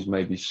 Your knees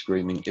may be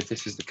screaming. If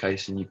this is the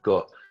case and you've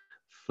got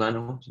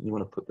flannels and you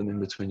want to put them in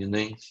between your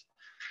knees,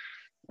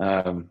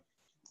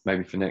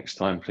 maybe for next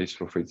time, please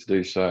feel free to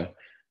do so.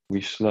 We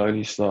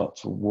slowly start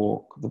to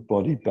walk the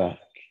body back.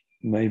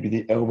 Maybe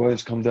the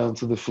elbows come down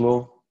to the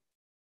floor.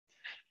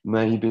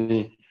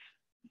 Maybe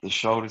the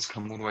shoulders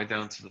come all the way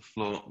down to the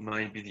floor.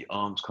 Maybe the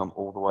arms come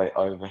all the way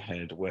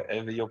overhead.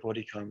 Wherever your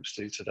body comes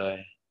to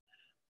today,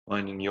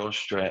 finding your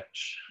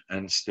stretch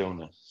and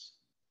stillness.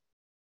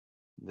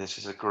 This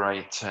is a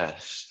great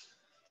test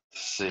to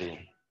see if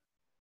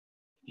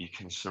you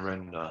can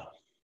surrender,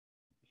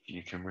 if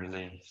you can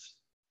release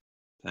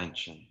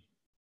tension.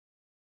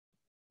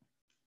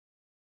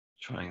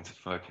 Trying to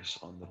focus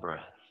on the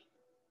breath.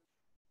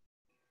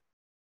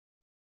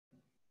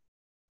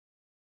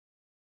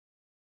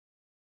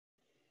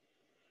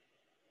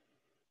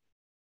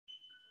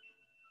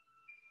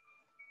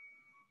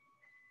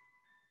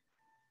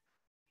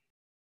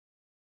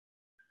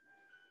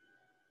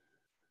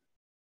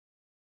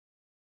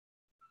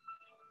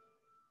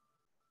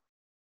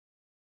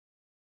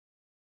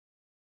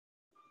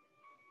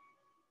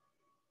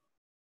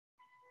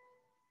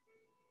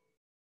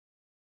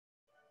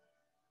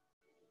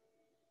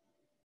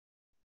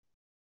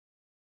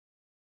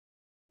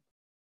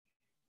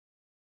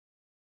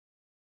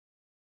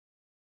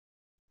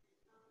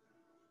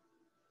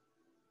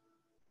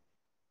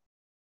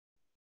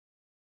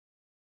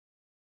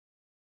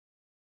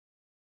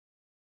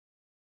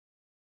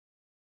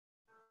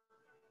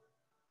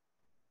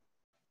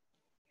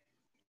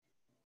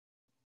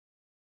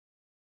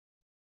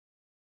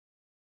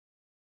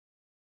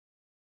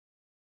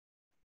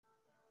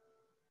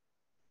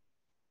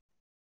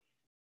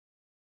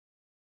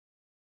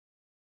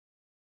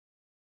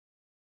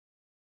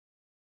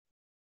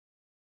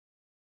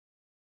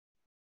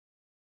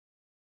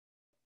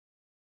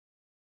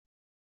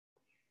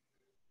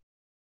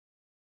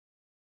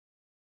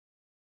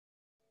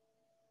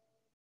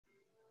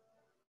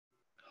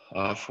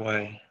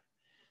 Halfway.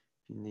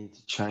 If you need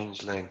to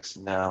change legs,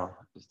 now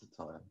is the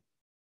time.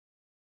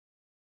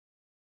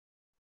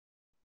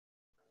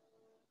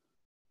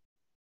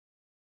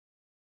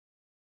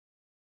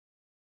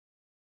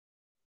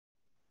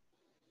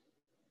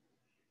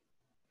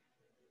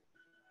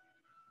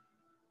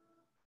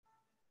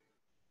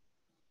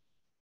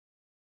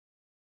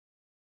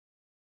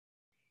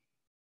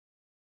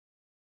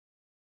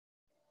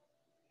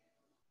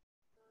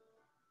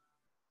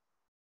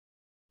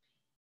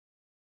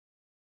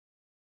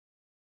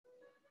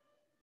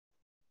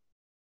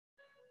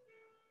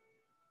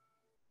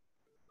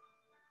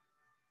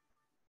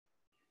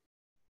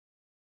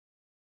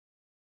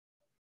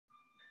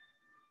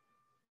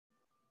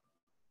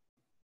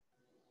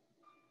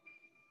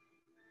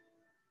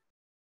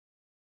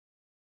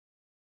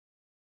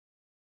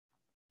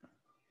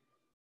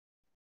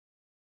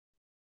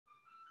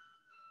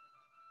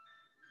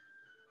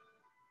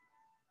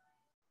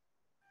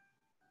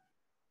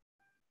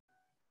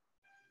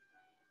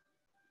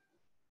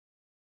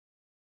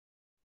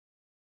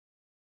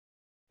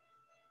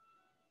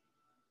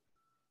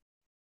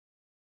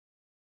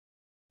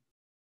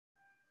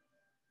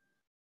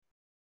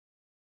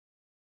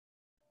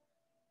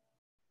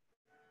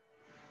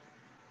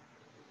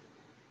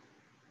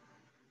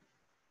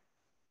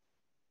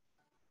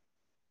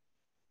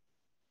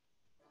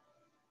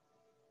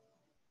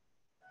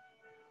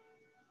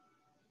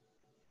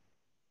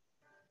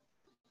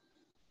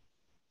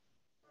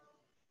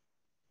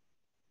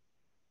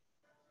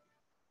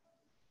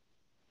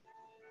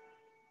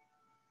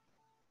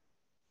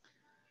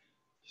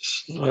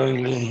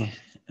 Slowly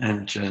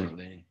and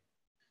gently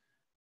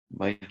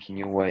making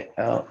your way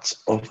out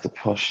of the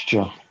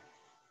posture.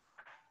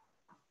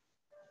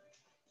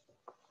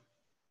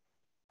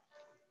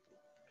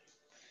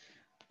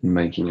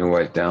 Making your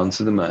way down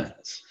to the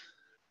mat.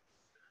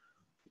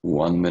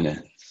 1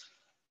 minute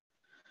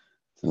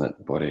to let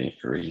the body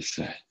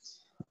reset.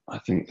 I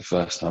think the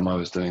first time I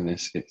was doing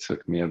this, it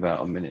took me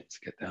about a minute to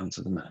get down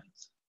to the mat.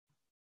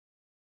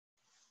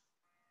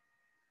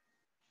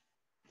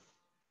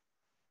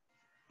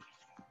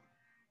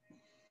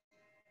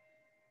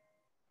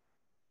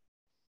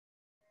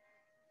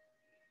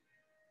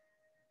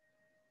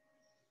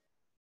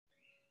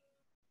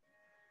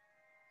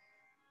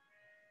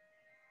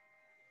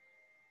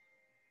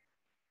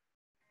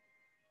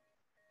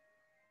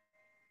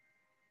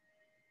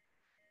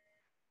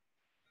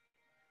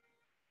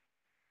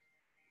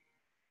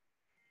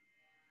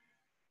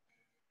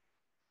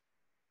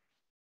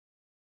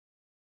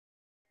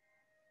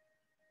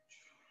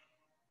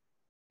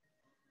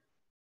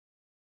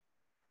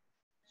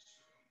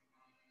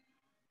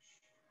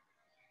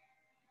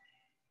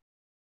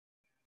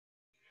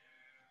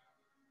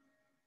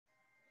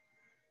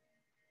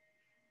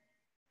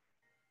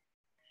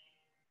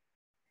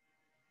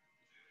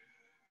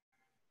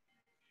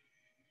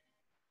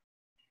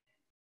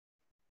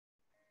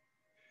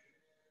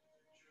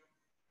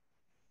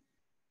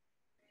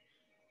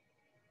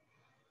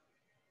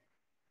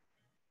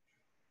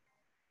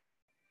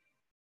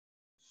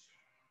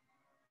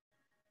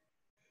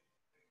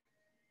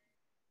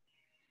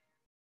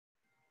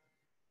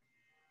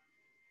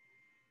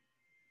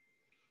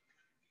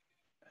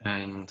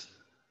 And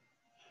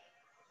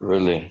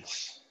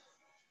release.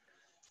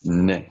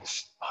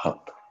 Next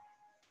up,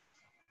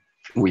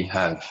 we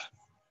have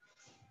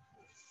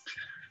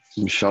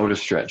some shoulder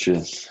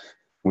stretches.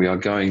 We are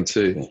going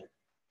to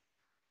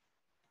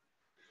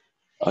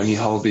only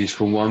hold these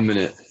for 1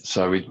 minute,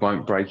 so we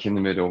won't break in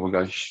the middle. We'll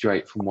go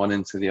straight from one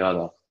end to the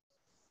other.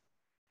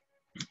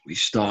 We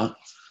start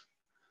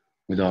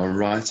with our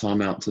right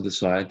arm out to the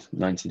side,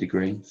 90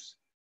 degrees,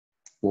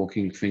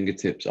 walking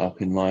fingertips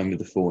up in line with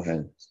the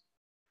forehead.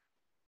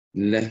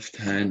 Left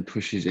hand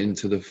pushes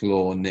into the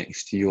floor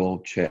next to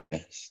your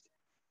chest.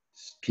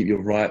 Keep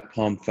your right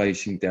palm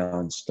facing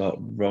down. Start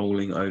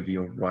rolling over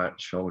your right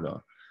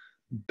shoulder.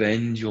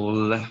 Bend your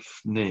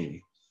left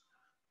knee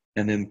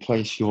and then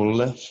place your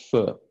left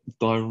foot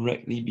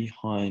directly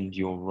behind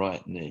your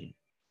right knee.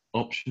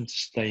 Option to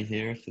stay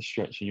here if the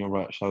stretch in your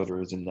right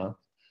shoulder is enough.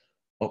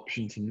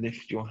 Option to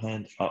lift your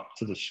hand up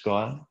to the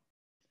sky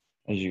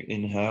as you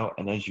inhale,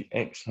 and as you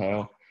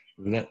exhale,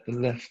 let the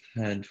left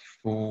hand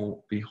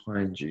fall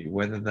behind you,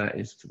 whether that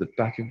is to the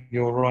back of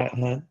your right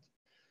hand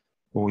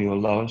or your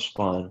lower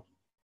spine.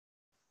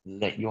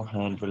 Let your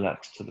hand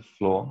relax to the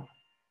floor.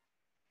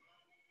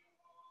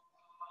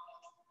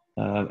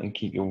 And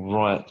keep your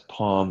right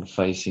palm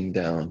facing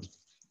down.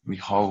 We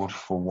hold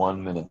for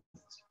 1 minute.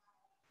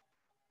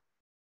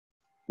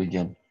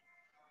 Begin.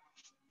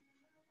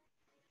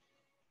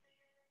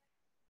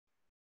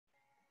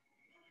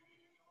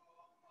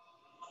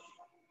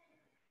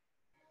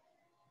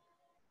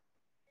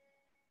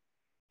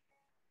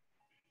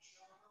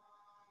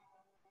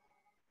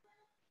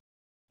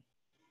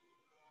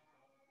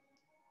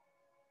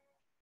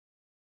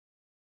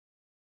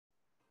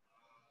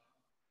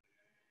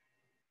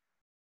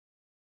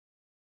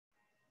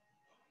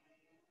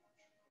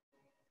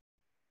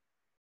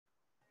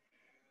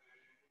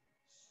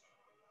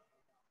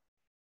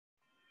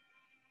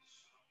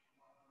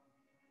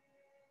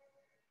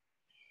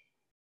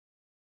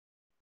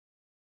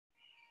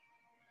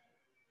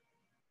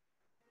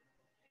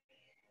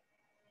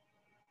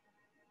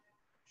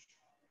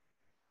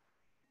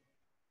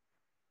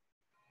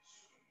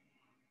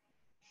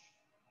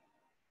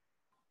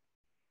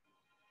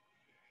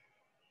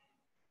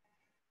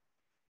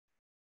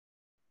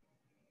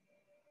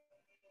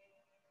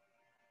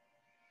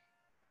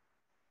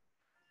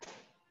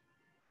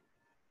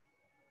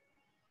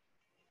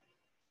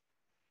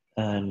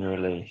 And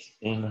release.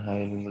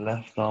 Inhaling,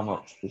 left arm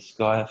up to the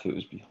sky if it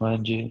was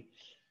behind you.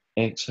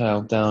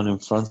 Exhale down in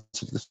front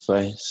of the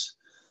face,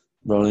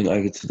 rolling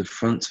over to the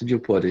front of your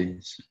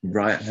bodies.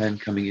 Right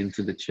hand coming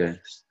into the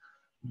chest.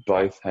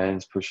 Both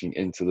hands pushing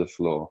into the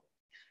floor.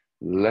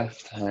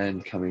 Left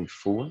hand coming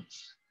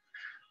forwards.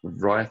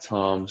 Right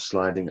arm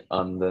sliding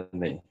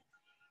underneath.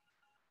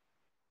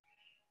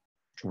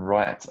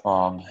 Right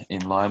arm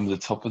in line with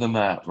the top of the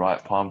mat,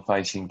 right palm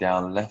facing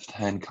down, left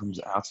hand comes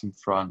out in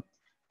front,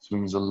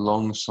 swings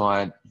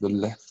alongside the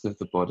left of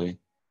the body,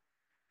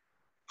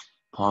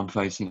 palm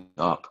facing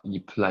up, and you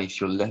place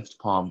your left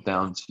palm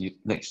down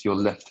next to your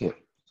left hip,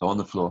 so on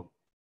the floor,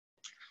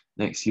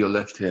 next to your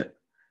left hip,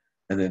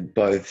 and then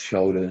both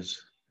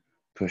shoulders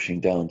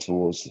pushing down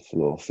towards the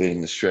floor,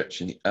 feeling the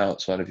stretch in the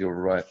outside of your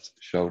right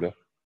shoulder.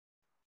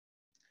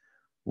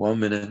 1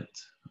 minute,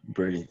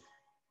 breathe.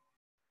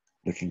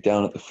 Looking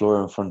down at the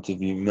floor in front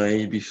of you,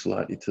 maybe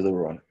slightly to the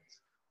right.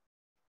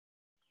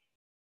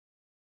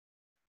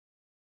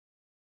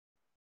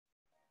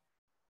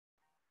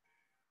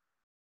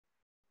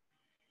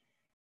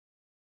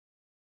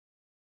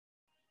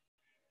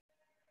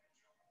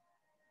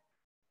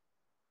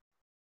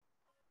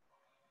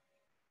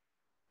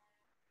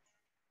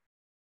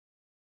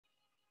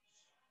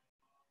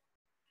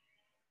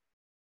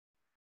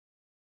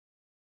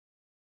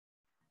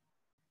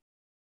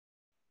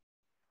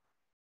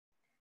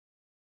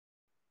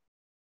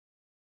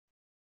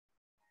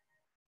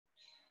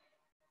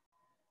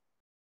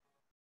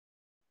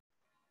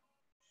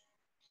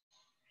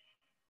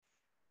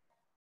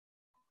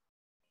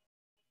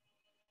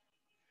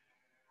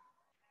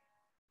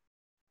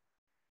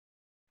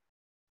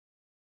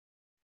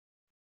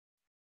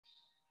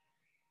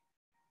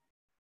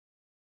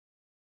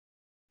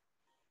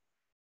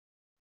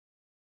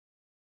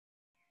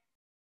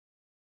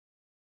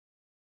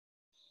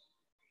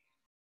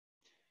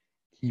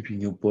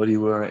 Keeping your body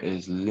where it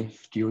is,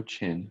 lift your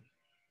chin,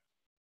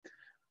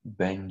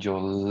 bend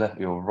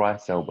your right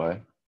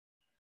elbow,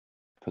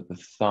 put the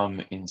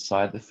thumb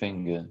inside the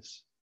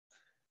fingers,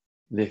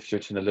 lift your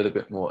chin a little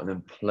bit more, and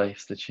then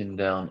place the chin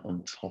down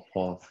on top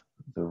of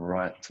the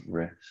right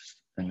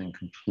wrist, and then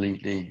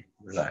completely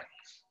relax.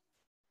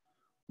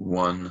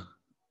 1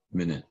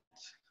 minute.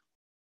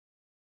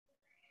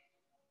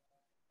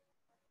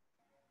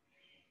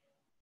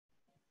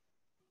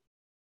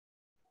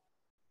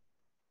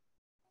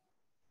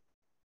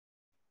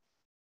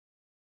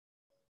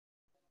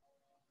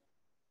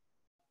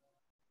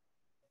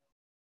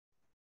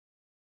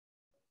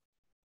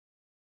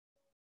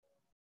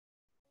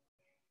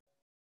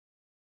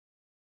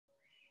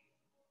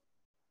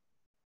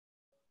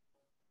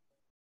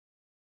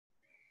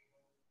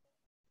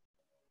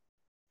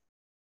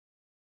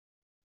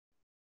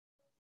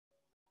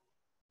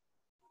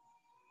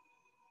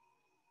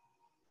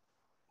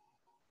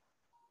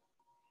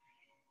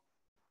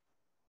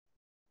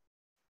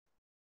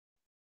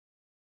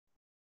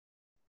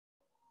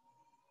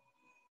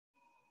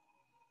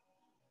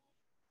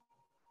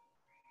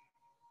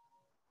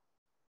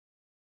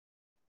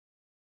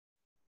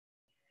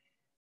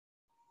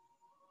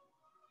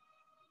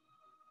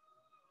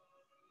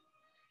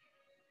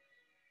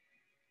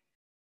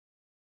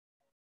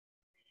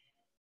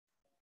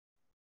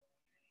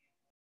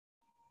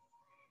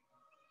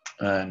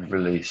 And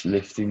release,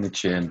 lifting the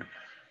chin,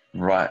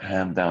 right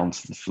hand down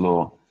to the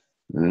floor,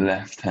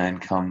 left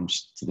hand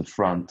comes to the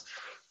front,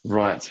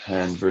 right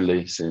hand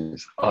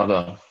releases,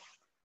 other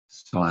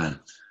side,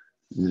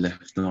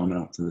 left arm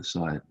out to the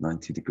side,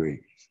 90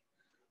 degrees.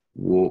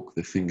 Walk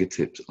the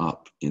fingertips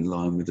up in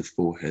line with the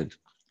forehead,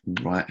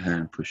 right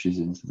hand pushes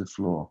into the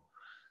floor,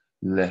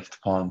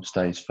 left palm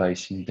stays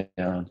facing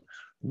down,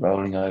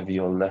 rolling over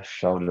your left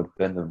shoulder,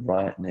 bend the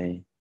right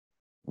knee,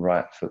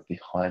 right foot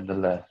behind the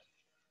left.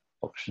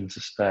 Option to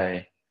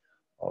stay,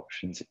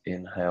 option to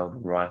inhale the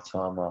right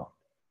arm up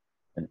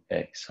and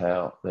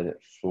exhale, let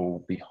it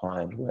fall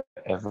behind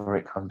wherever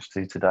it comes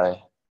to today.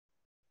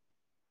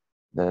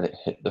 Let it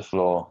hit the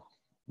floor.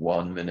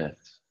 1 minute.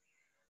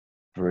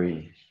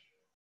 Breathe.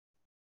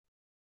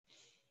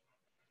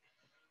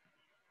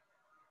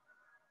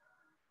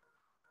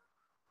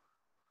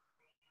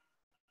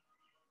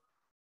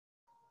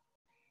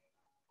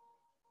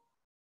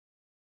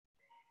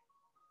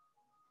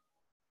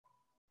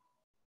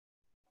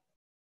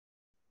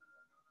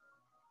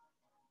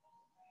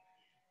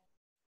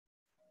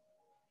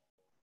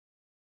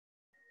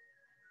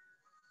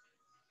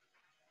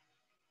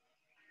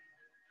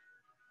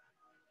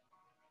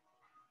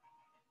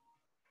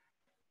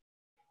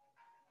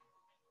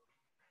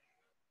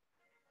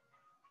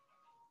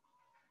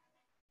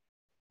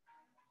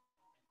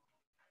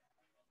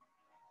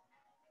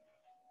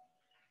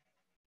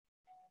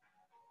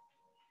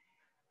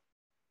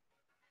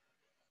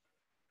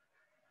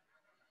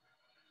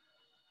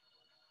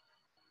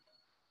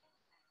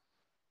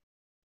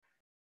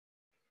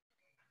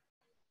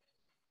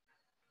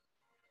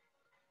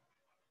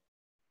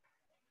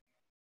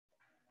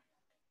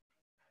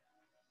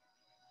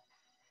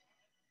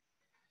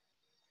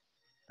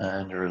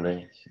 And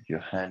release. If your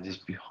hand is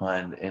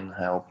behind,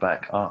 inhale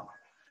back up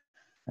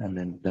and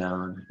then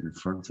down in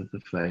front of the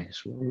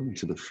face, rolling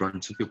to the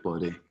front of your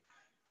body.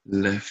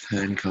 Left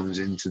hand comes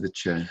into the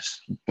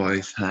chest,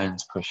 both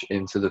hands push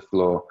into the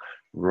floor,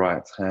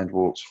 right hand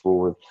walks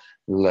forward,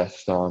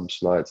 left arm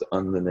slides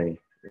underneath,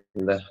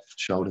 left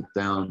shoulder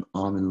down,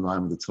 arm in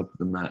line with the top of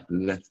the mat,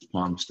 left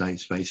palm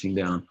stays facing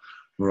down,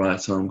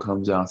 right arm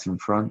comes out in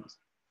front,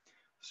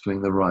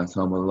 swing the right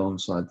arm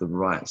alongside the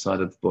right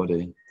side of the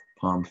body,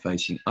 palm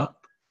facing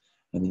up,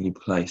 and then you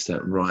place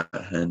that right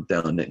hand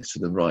down next to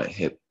the right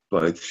hip,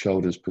 both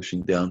shoulders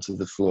pushing down to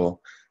the floor,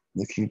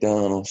 looking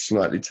down or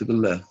slightly to the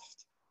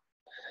left.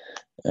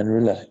 And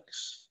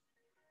relax.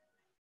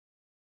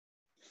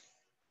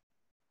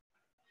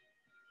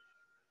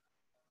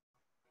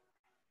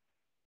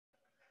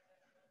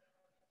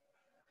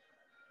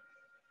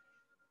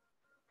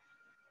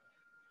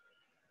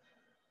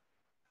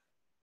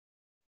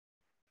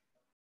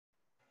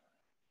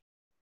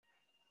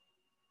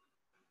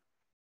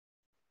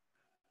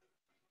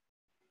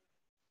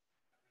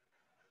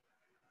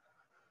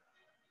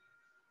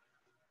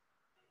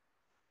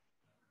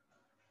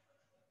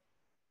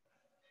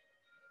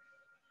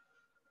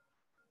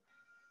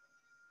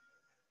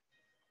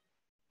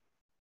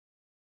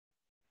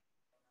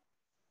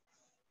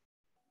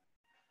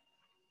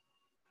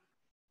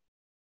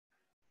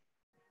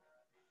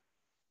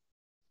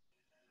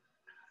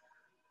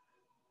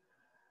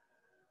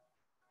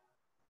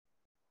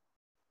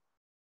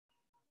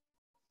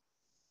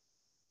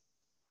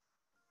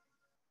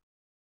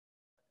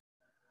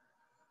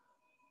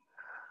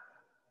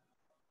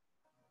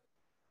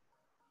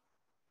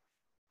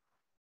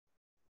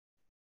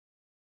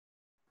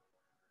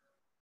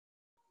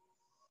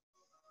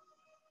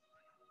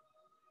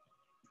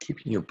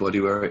 Keeping your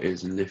body where it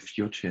is, lift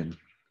your chin.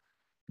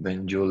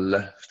 Bend your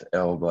left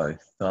elbow,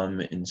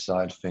 thumb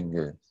inside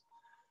fingers,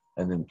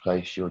 and then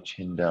place your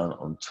chin down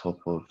on top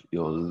of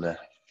your left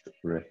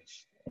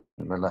wrist.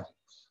 And relax.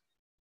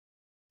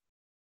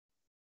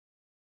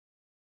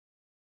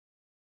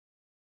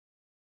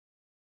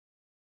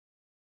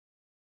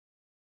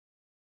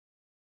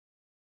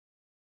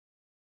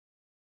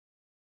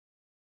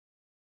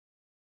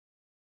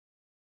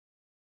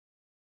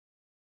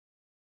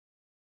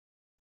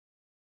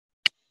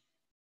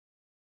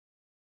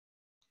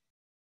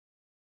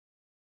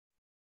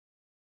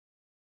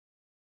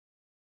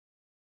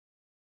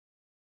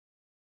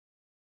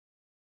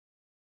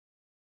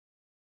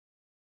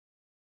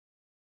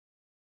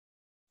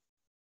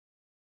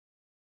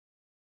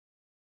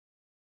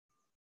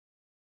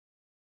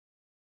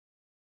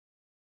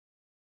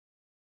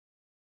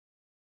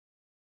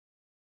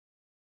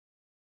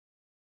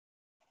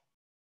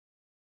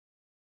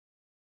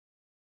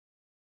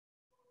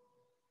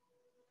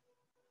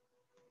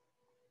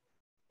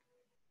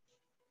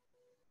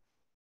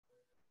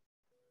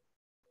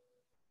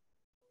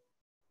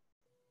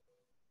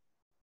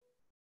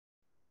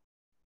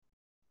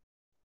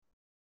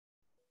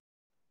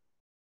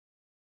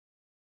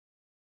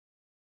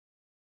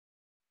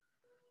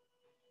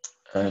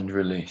 And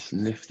release,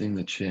 lifting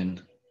the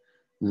chin.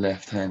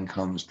 Left hand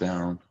comes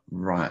down,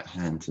 right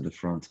hand to the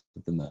front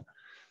of the mat.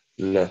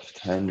 Left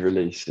hand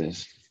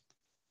releases.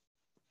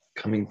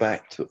 Coming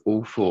back to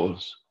all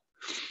fours.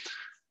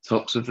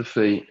 Tops of the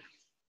feet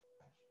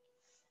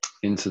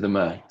into the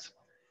mat.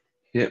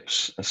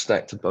 Hips are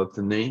stacked above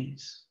the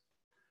knees.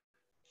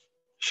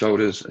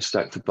 Shoulders are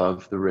stacked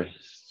above the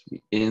wrists.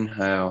 We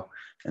inhale,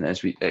 and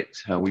as we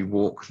exhale, we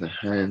walk the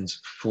hands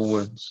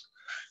forwards,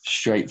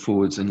 straight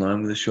forwards in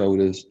line with the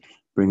shoulders,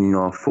 bringing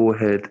our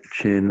forehead,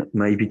 chin,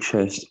 maybe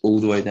chest all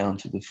the way down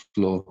to the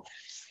floor.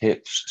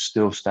 Hips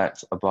still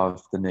stacked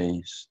above the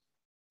knees.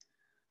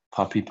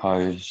 Puppy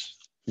pose,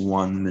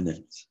 1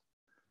 minute.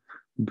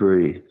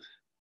 Breathe.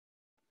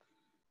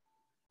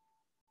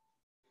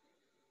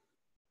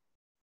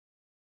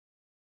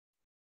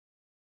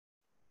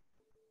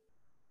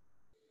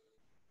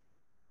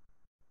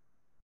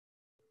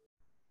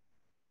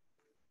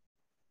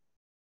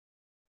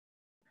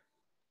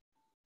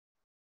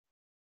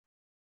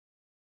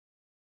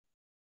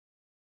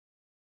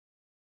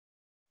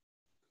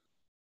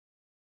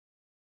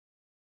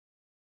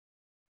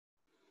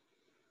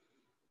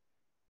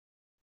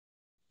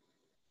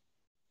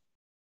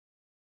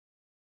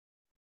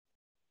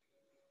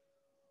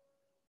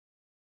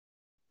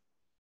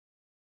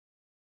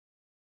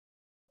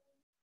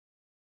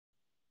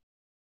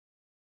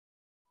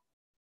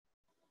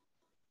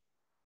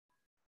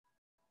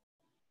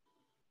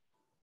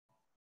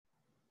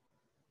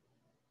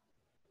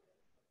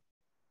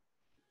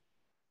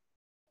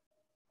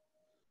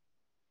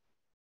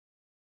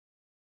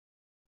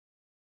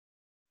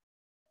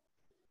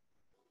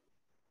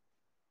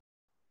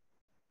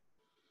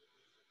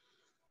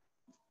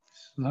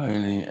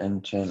 Slowly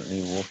and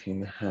gently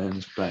walking the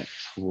hands back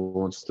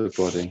towards the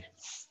body.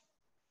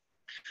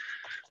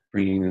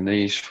 Bringing the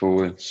knees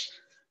forwards,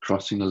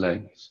 crossing the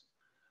legs,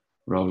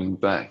 rolling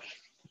back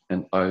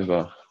and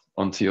over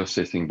onto your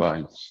sitting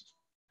bones.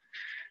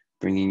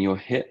 Bringing your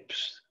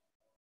hips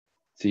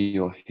to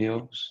your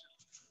heels.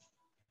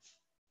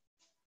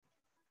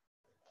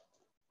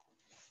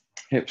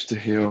 Hips to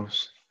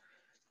heels.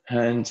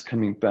 Hands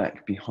coming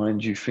back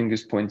behind you,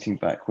 fingers pointing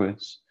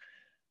backwards.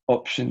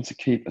 Option to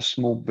keep a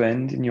small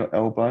bend in your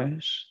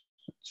elbows,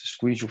 to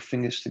squeeze your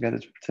fingers together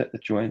to protect the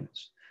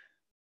joints.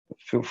 But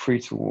feel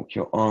free to walk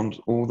your arms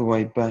all the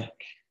way back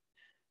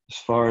as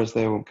far as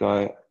they will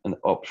go. An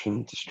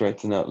option to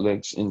straighten out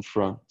legs in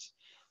front,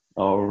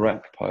 our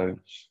rack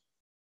pose.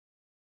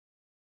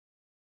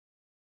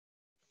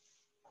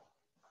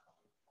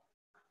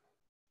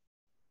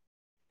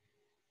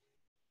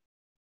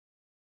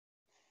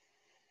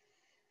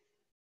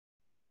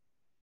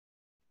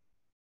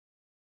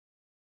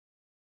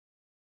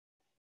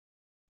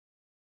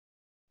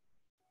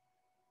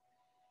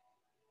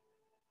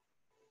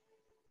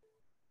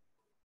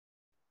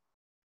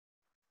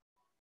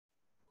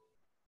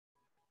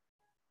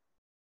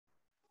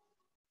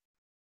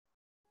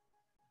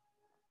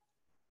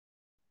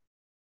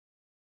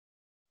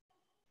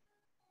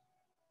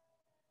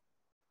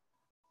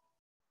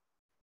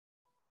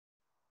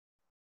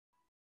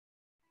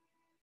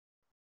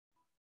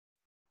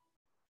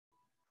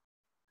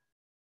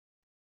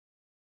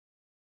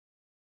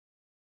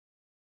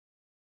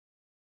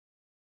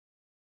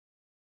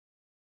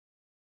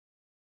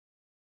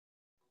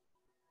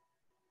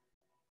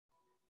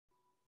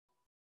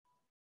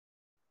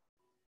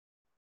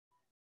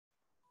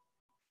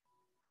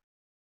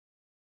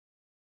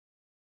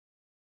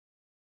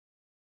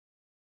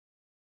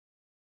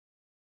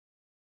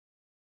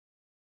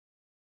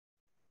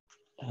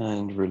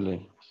 And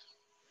release.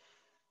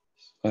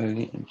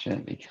 Slowly and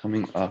gently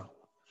coming up.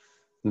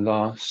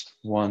 Last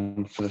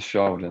one for the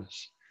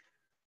shoulders.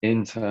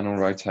 Internal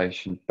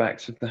rotation,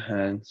 backs of the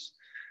hands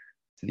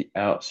to the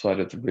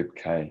outside of the rib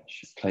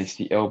cage. Place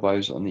the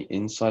elbows on the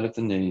inside of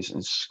the knees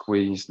and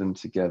squeeze them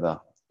together.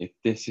 If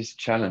this is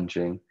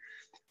challenging,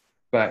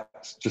 back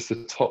just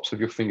the tops of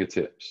your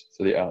fingertips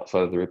to the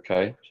outside of the rib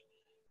cage,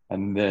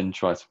 and then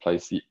try to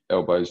place the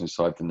elbows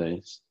inside the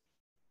knees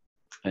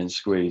and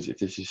squeeze. If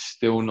this is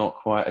still not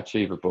quite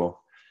achievable,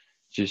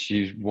 just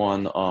use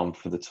one arm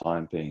for the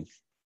time being.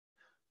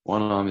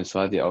 One arm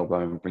inside the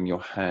elbow and bring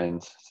your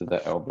hand to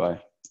the elbow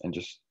and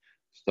just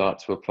start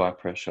to apply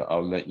pressure.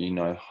 I'll let you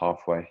know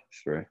halfway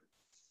through.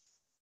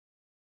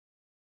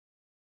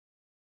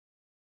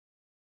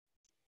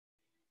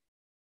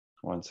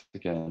 Once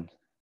again,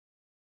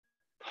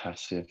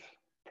 passive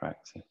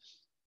practice.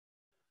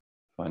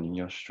 Finding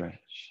your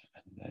stretch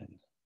and then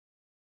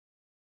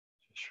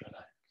just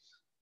relax.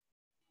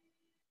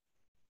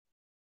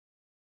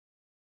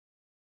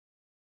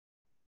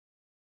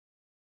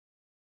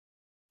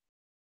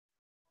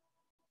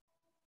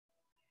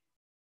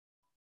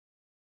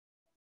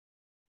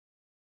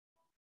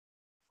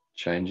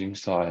 Changing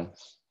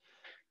sides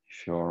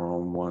if you're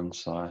on one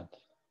side.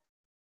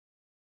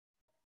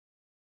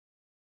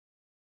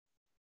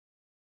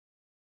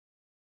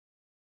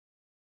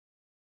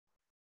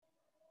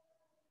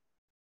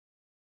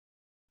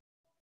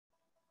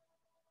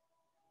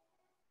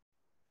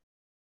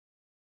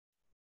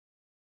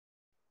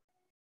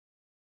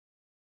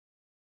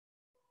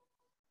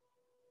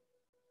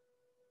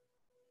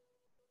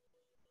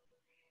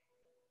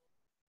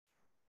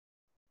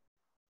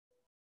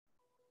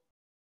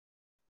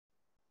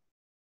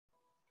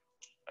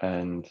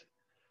 And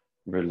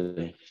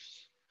release.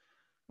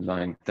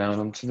 Lying down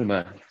onto the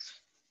mat.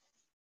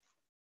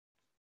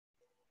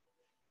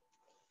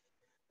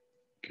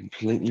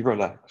 completely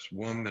relax.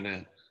 1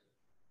 minute,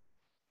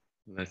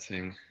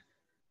 letting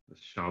the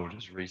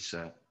shoulders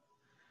reset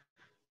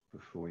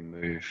before we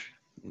move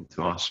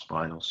into our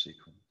spinal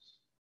sequence.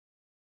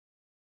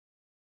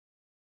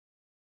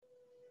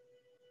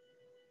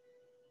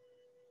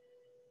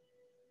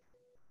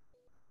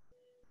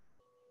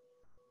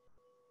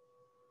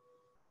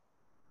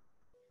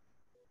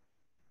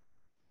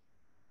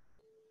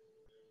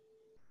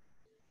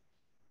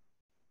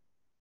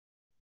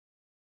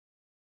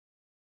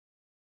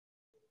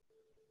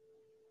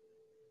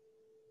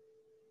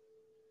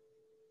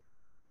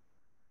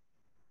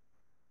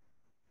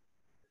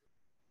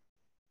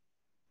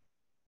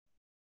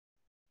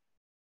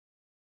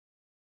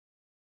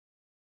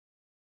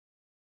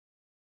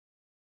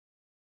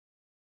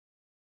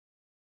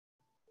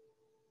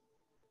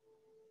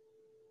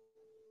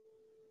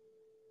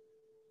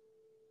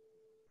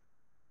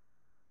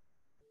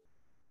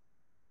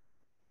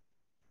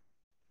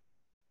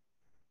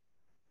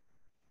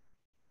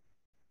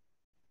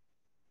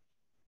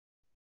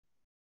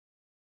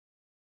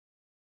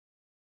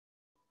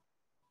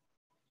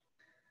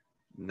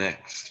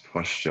 Next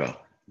posture,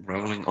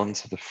 rolling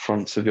onto the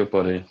fronts of your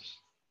body.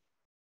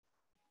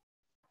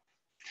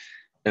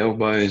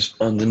 Elbows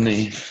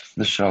underneath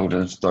the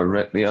shoulders,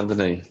 directly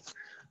underneath.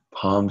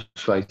 Palms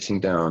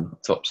facing down,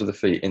 tops of the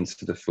feet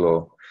into the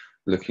floor,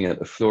 looking at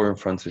the floor in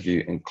front of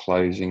you and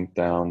closing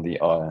down the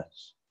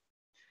eyes.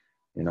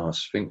 In our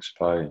Sphinx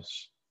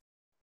pose,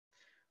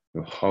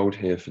 we'll hold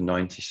here for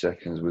 90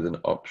 seconds with an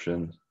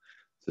option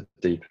to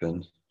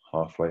deepen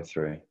halfway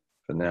through.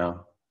 For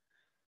now,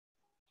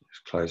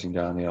 just closing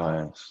down the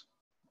eyes,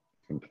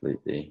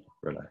 completely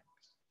relaxed.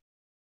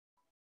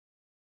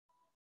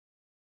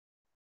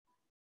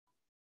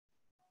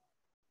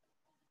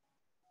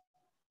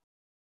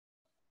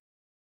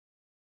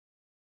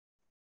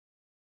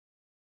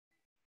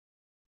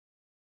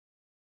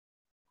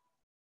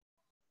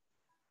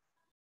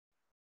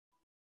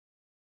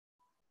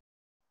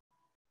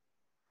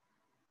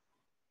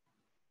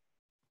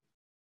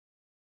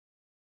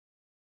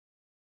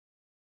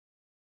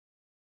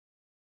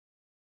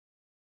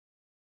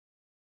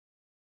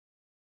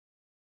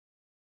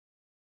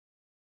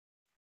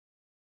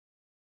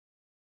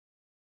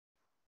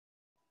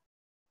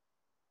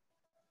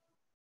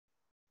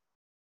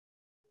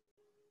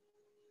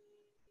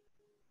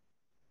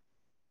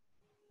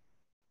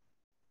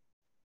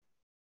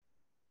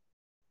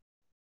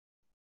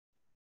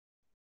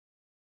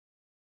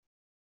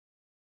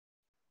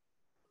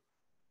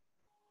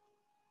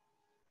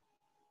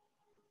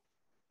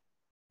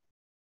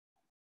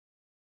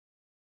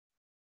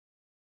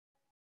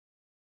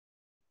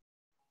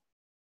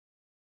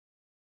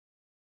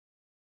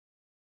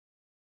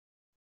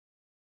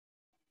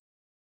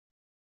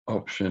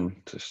 Option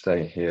to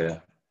stay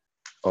here,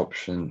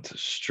 option to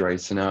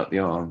straighten out the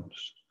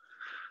arms.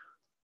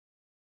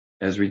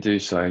 As we do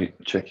so,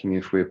 checking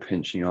if we're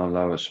pinching our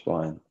lower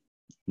spine.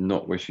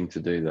 Not wishing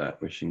to do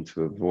that, wishing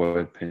to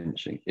avoid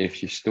pinching.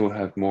 If you still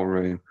have more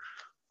room,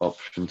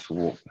 option to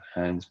walk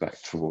the hands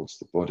back towards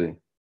the body.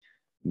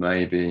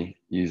 Maybe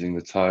using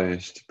the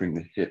toes to bring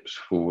the hips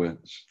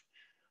forwards.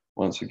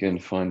 Once again,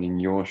 finding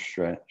your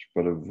stretch,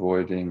 but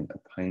avoiding a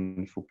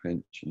painful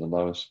pinch in the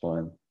lower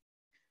spine.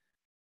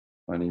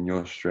 Finding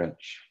your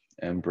stretch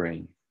and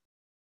breathe.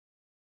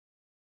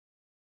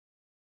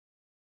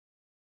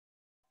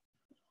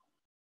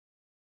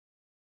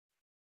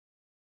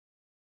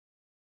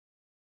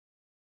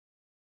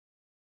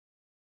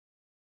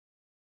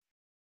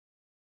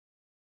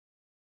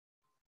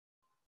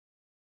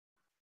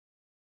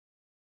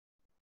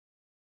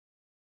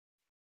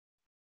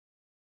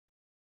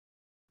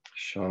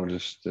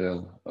 Shoulders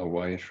still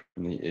away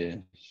from the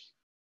ears.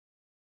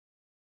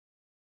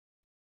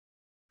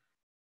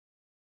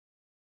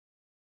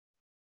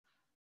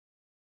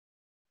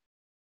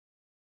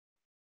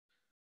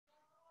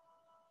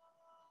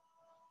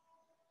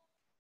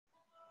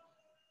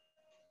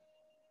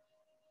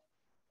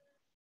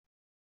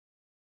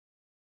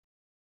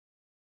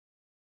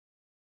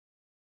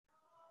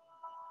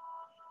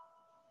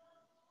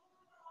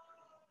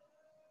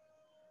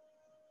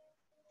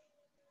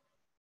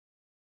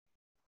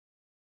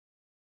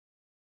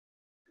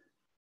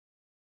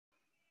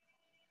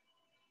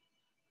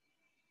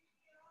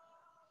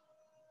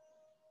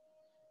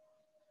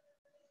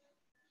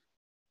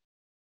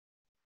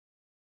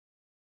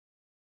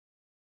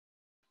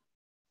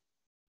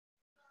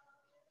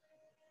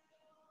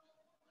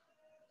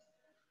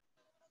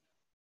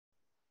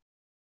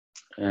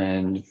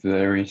 And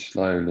very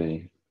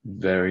slowly,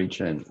 very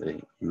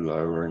gently,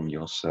 lowering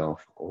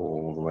yourself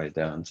all the way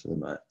down to the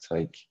mat.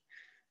 Take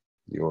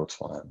your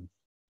time.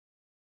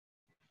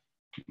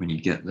 When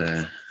you get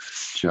there,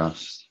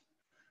 just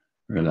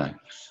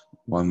relax.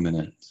 1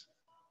 minute.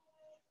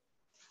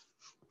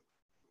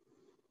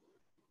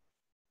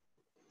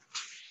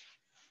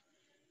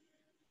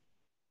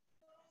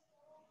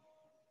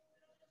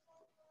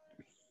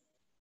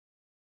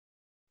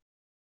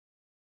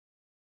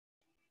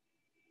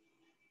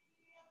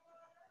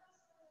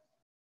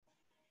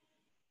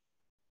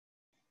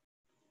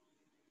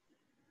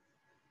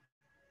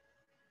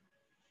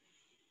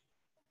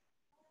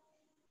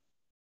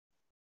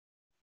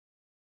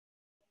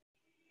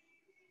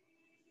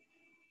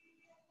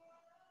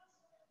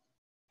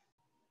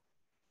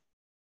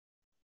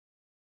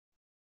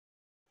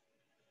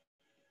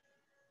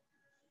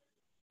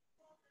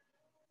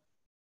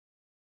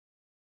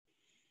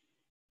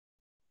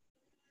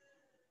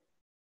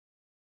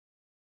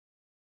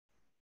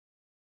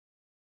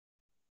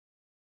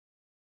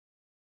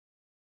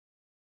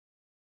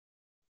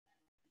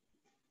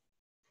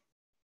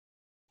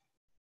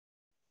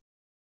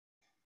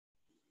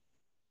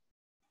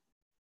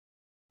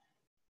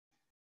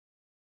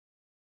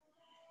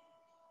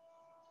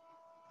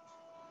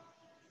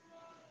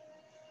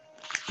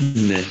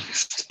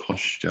 Next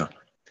posture.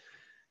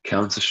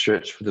 Counter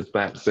stretch for the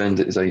back bend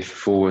is a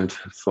forward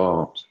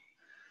fold.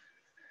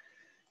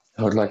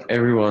 I would like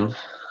everyone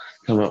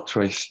come up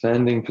to a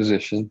standing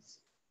position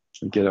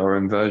and get our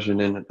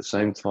inversion in at the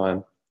same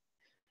time.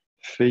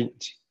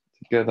 Feet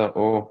together,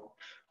 or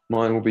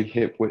mine will be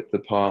hip width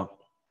apart.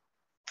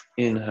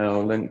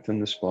 Inhale, lengthen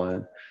the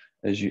spine.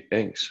 As you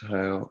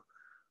exhale,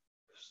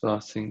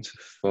 starting to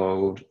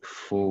fold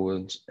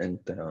forwards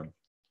and down.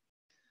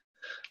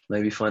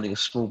 Maybe finding a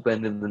small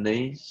bend in the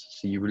knees,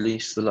 so you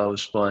release the lower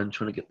spine,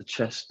 trying to get the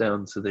chest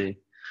down to the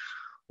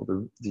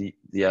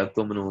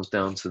abdominals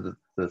down to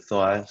the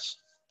thighs.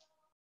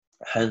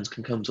 Hands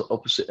can come to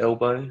opposite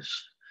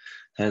elbows.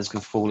 Hands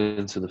can fall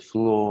into the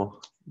floor.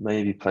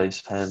 Maybe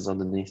place hands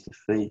underneath the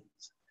feet.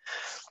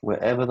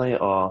 Wherever they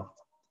are,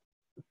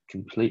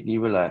 completely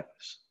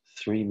relax.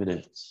 3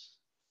 minutes.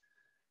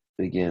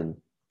 Begin.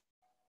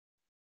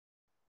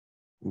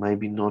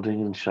 Maybe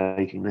nodding and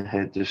shaking the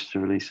head just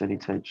to release any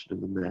tension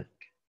in the neck.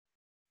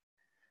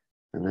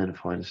 And then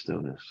find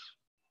stillness.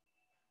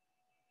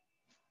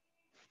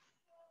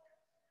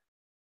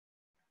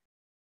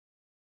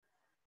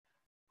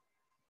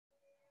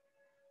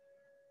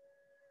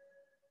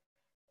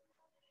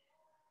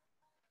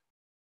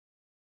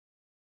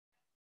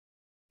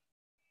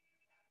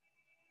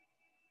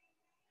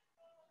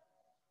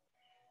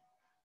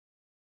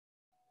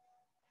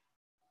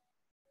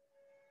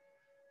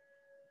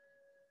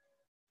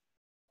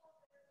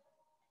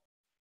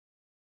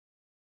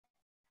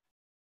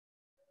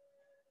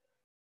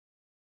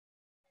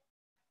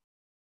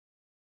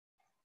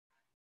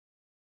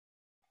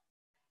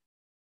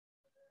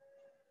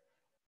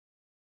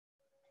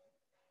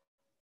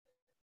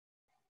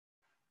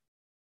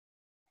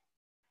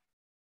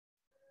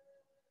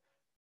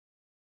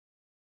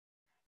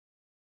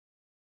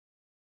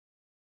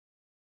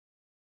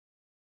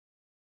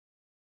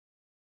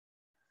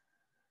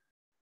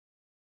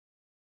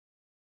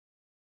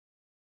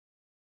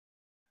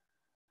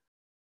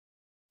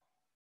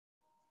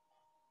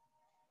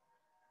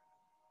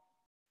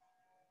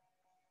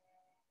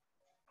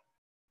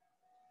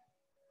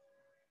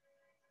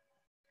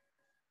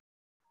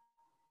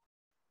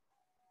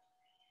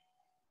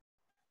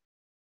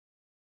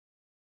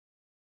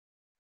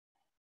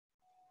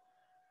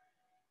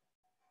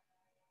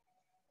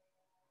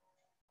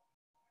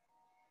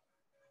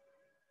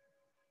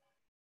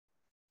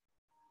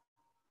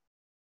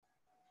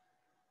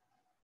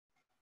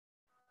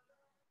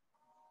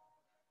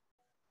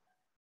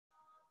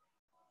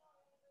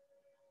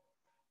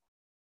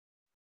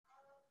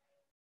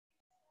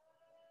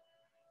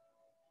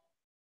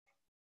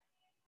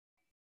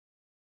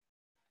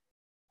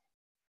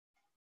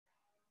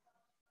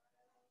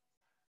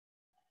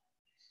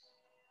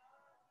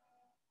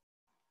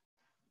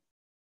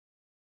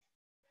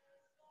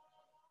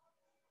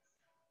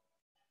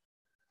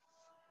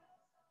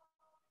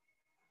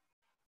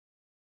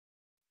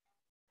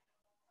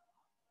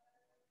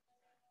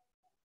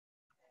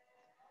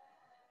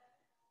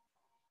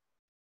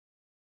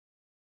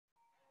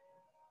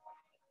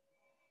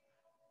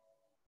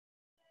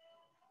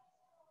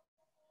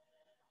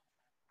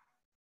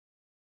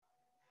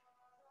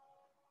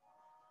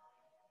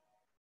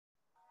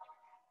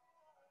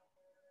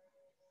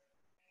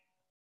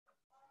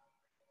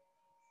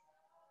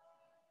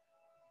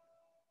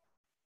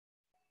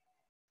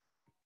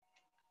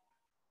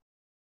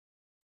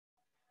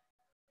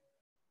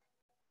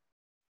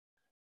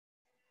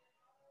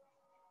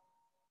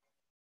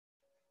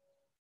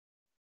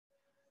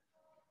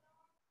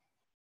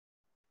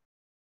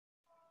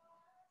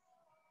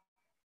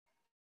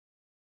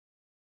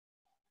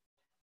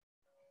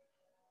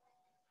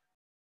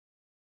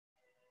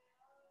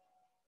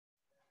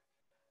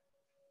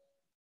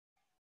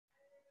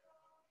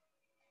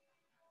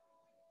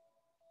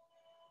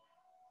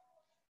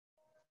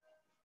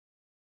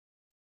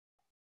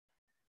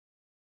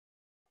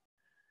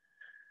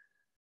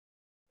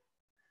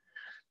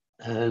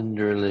 And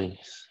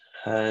release.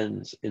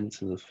 Hands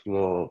into the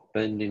floor,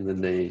 bending the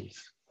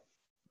knees.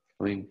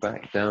 Coming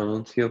back down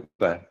onto your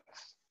back.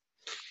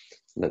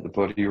 Let the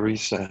body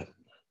reset.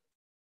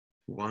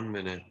 1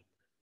 minute.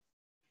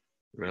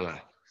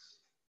 Relax.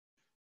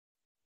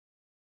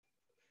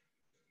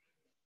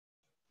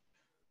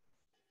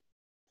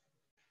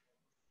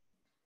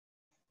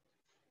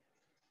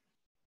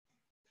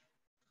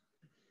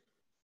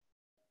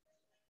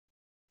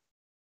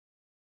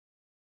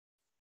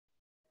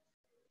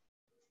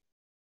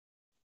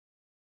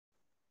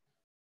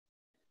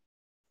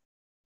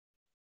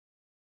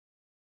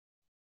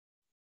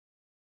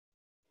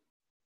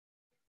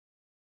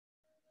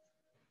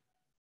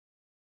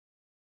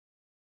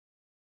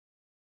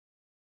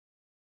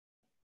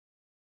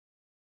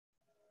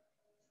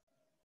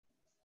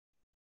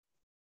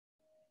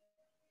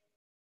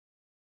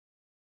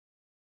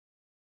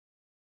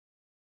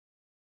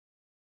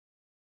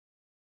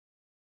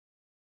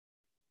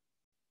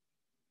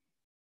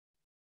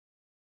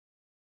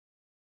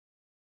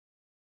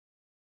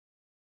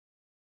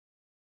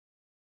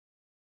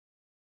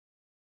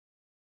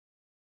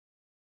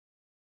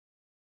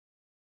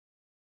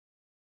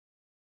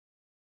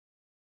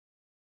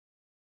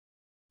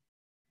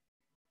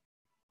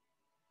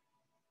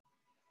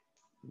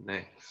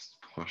 Next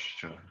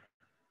posture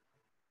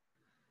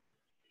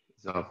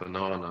is our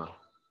banana.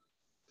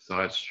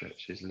 Side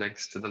stretches,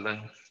 legs to the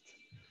left,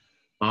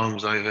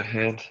 arms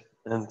overhead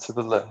and to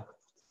the left.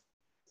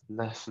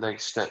 Left leg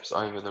steps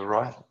over the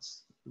right,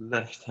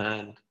 left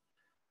hand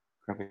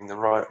grabbing the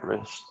right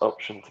wrist,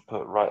 option to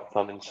put right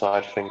thumb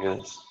inside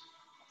fingers.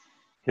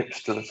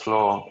 Hips to the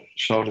floor,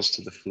 shoulders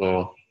to the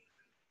floor.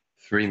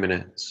 3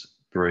 minutes,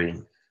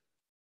 breathe.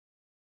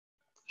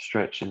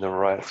 Stretching the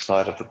right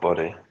side of the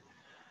body.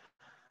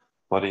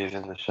 Body is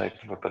in the shape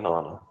of a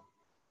banana.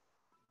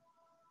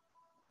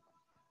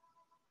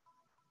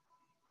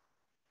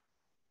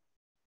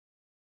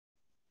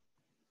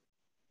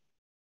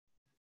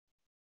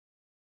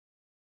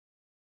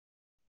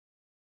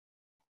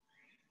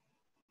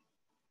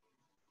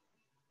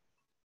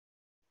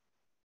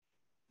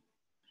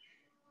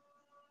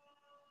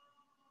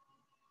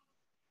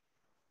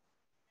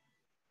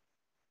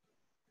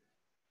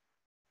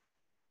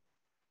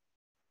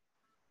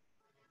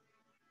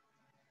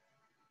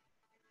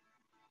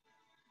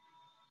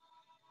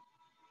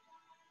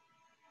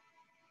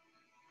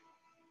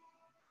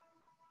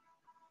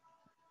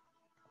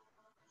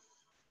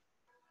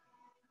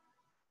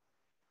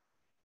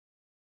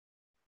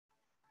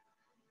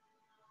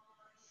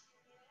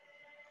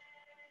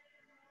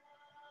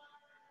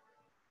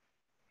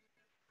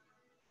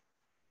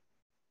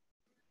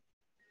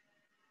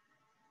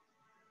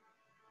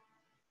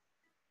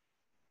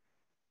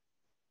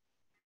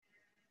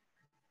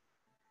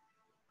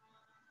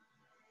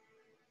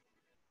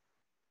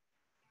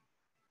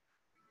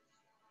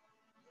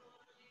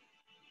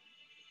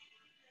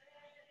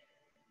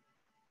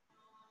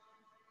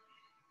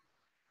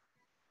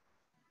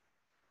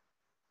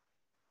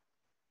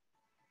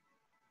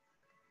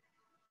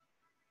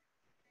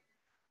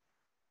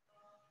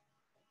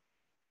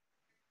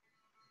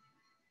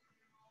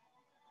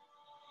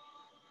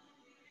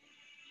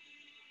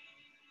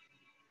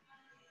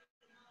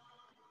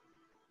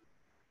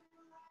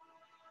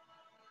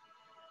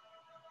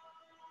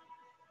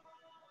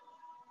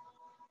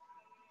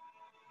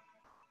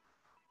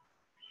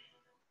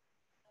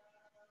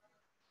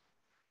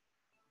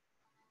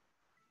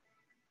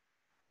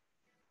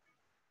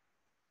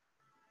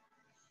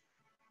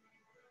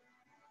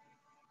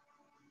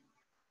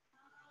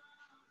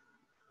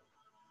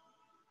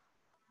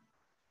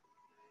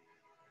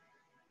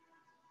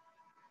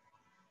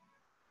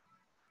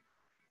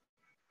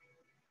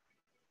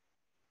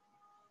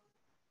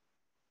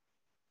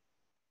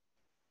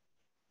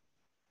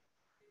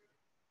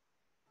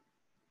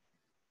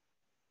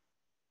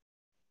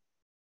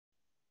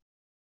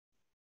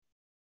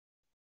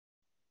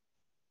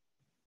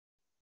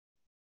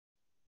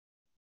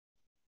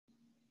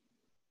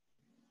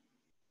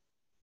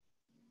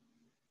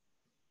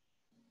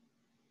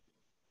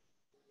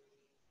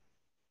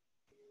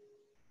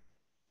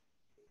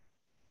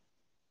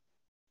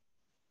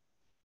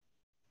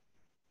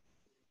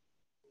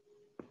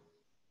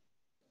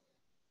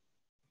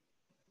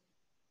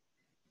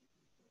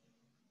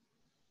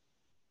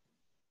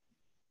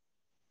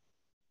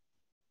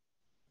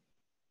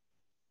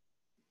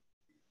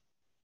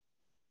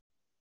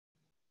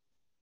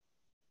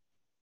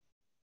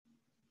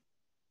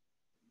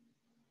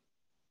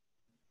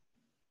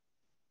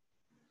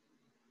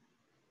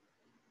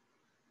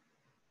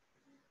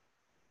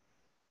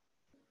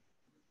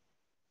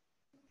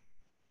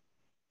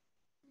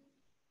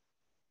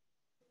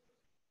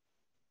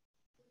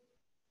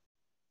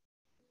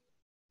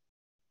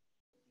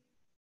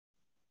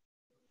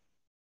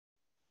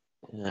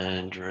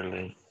 And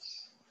release.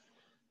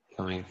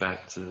 Coming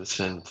back to the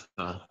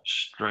center,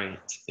 straight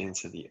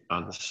into the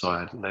other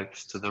side,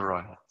 legs to the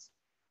right,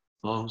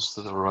 arms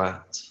to the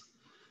right.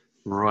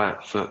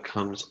 Right foot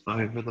comes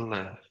over the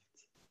left,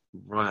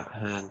 right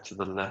hand to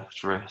the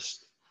left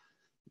wrist,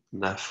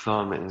 left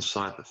thumb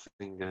inside the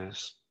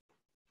fingers,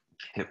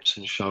 hips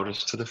and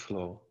shoulders to the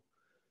floor,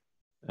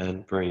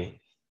 and breathe.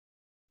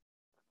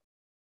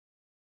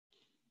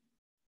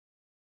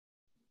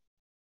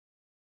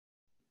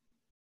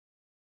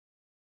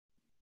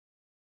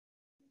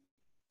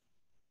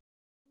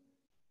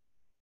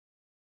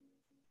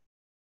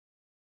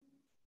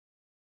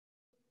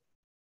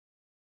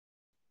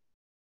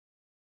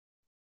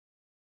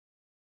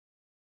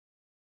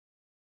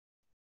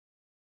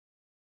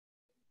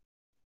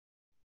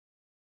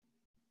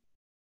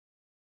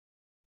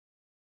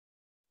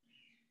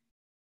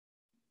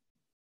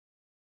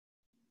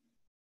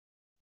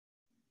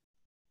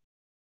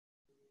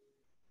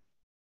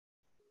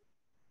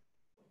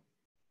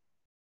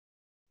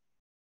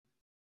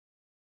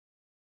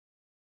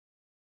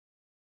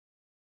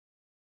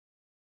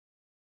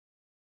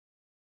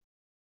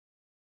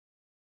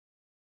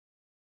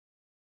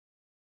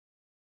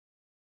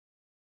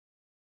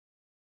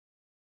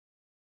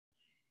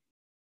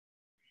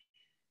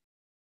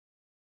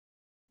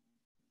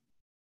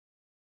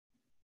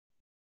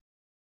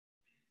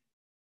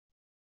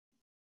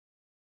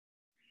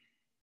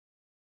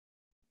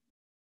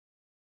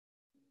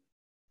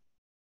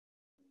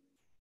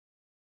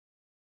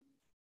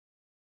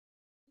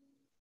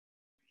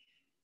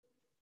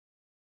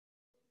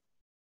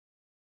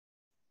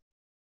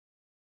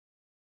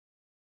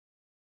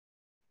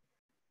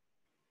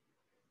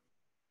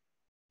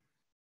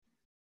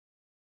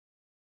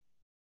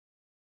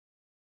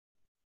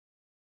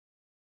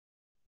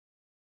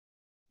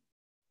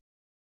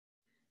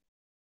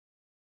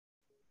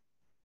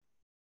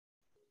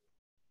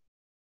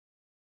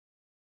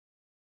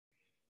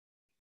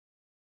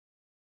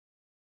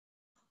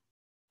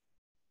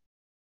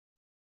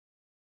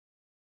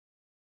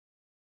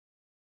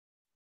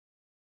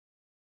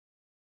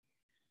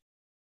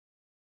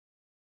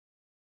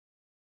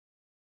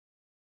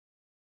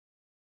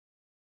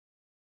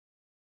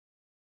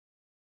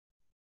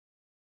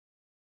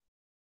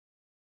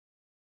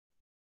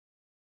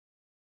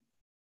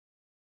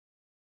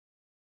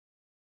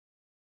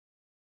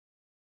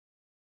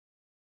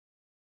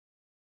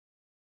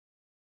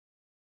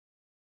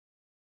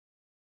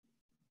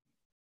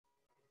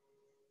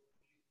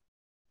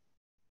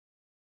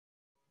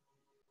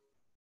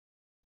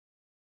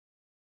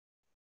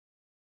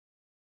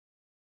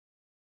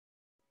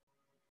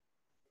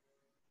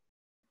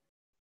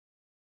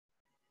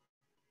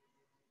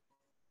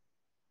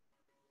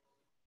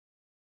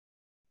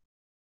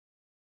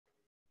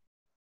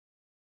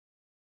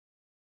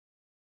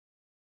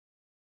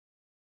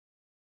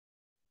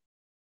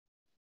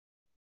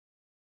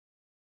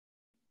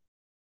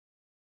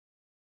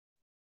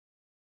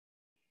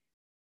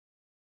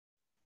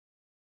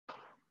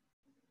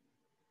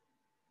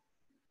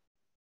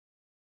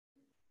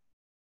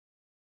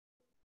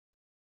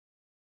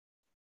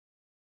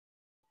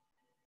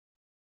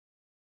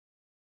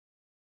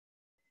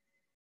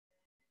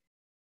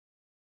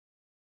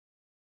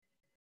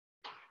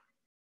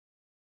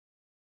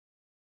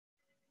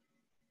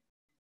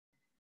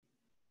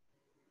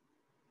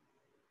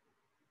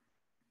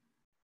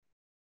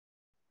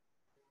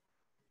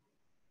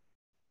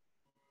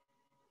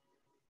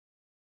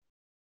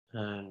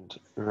 And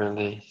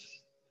release.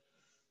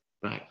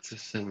 Back to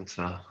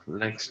center,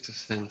 legs to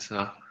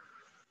center,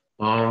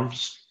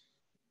 arms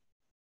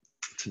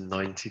to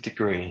 90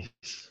 degrees,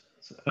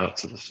 so out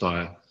to the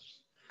sides,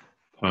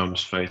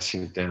 palms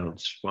facing down,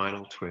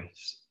 spinal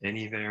twists.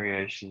 Any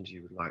variations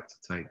you would like to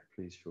take,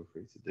 please feel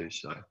free to do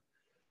so.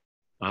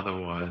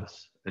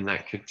 Otherwise, and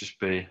that could just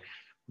be,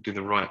 do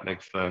the right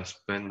leg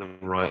first, bend the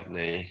right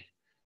knee,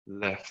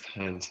 left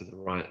hand to the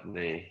right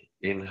knee,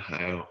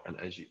 inhale, and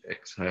as you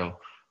exhale,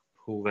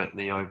 pull that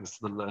knee over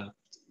to the left,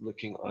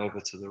 looking over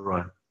to the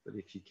right. But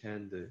if you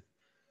can do,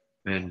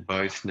 bend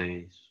both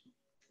knees,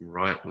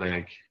 right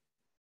leg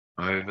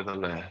over the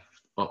left,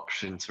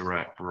 option to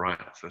wrap right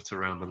foot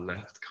around the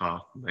left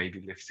calf,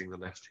 maybe lifting the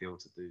left heel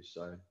to do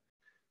so,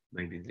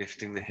 maybe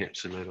lifting the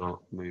hips a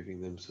little,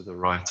 moving them to the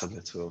right a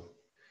little.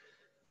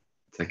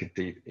 Take a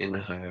deep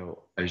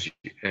inhale. As you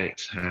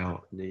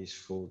exhale, knees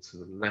fall to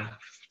the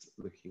left,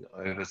 looking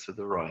over to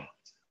the right.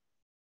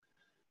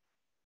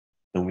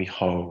 And we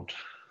hold.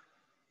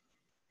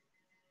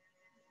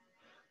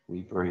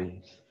 We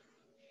breathe.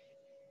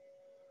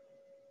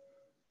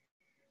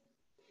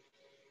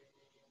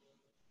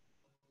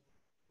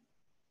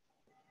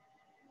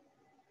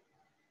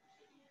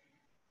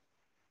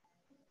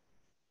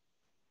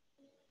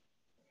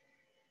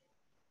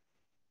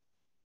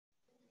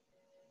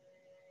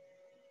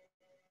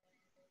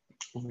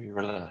 We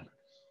relax.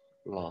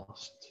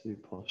 Last two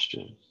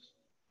postures.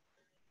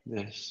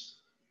 This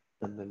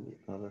and then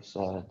the other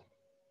side.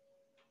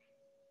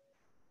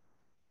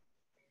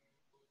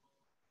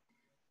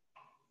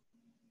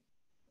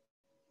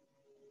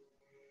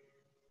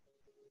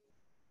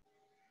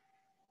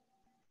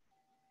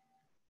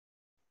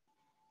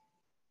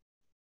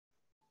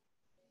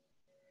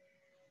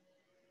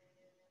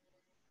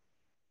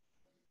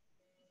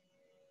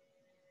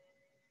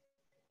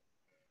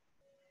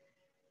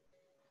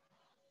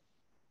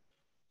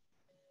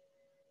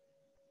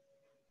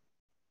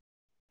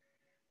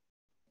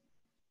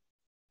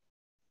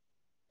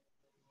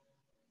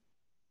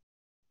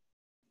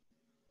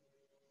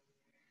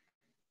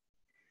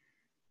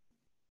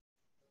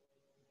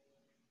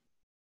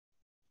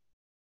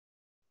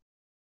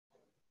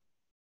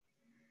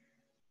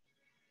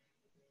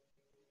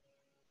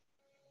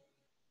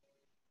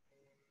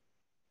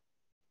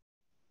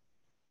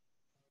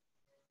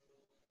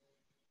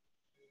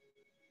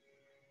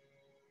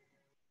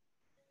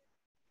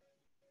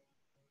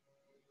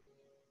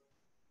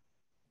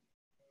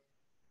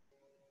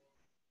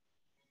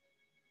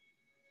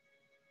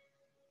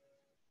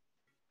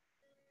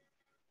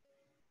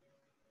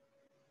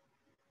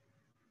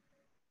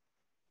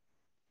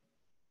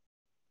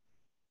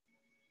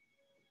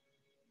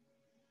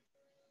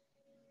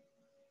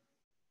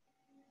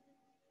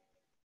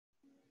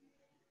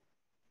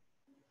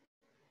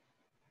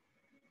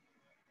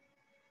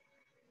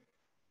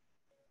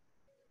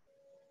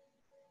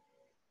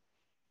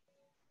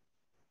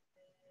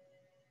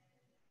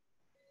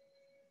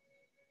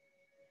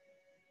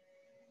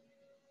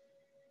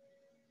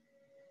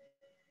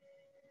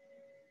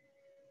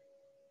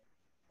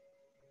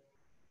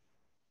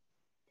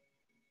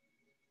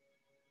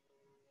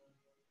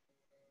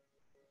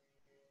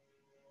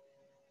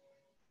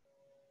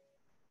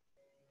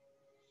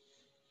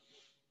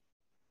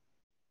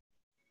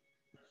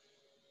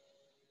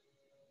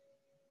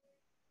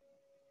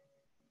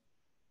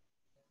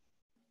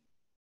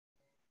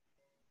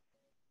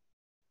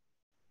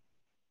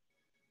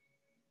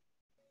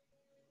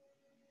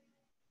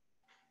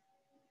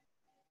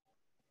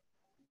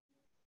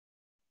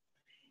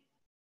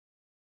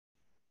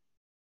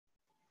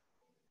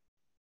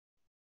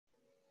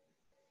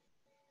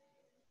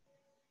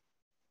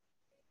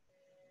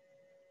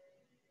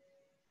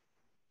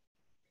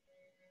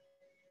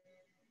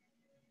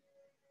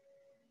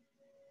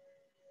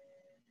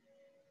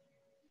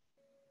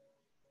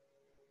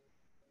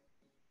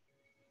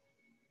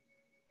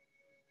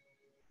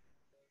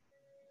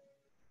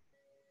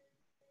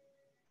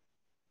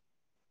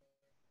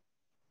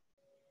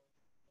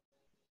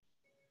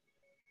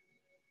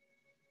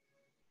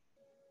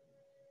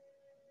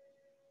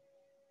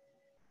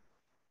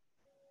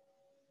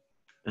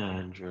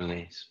 And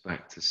release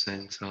back to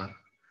center.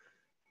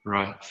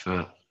 Right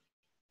foot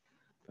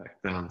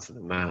back down to the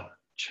mat.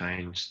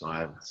 Change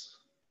sides.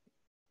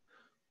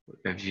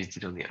 Whatever you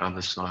did on the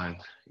other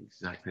side,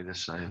 exactly the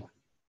same.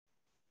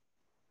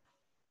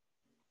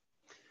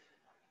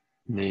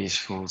 Knees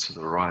fall to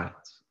the right,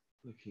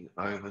 looking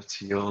over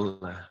to your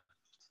left.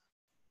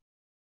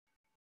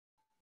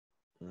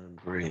 And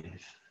breathe.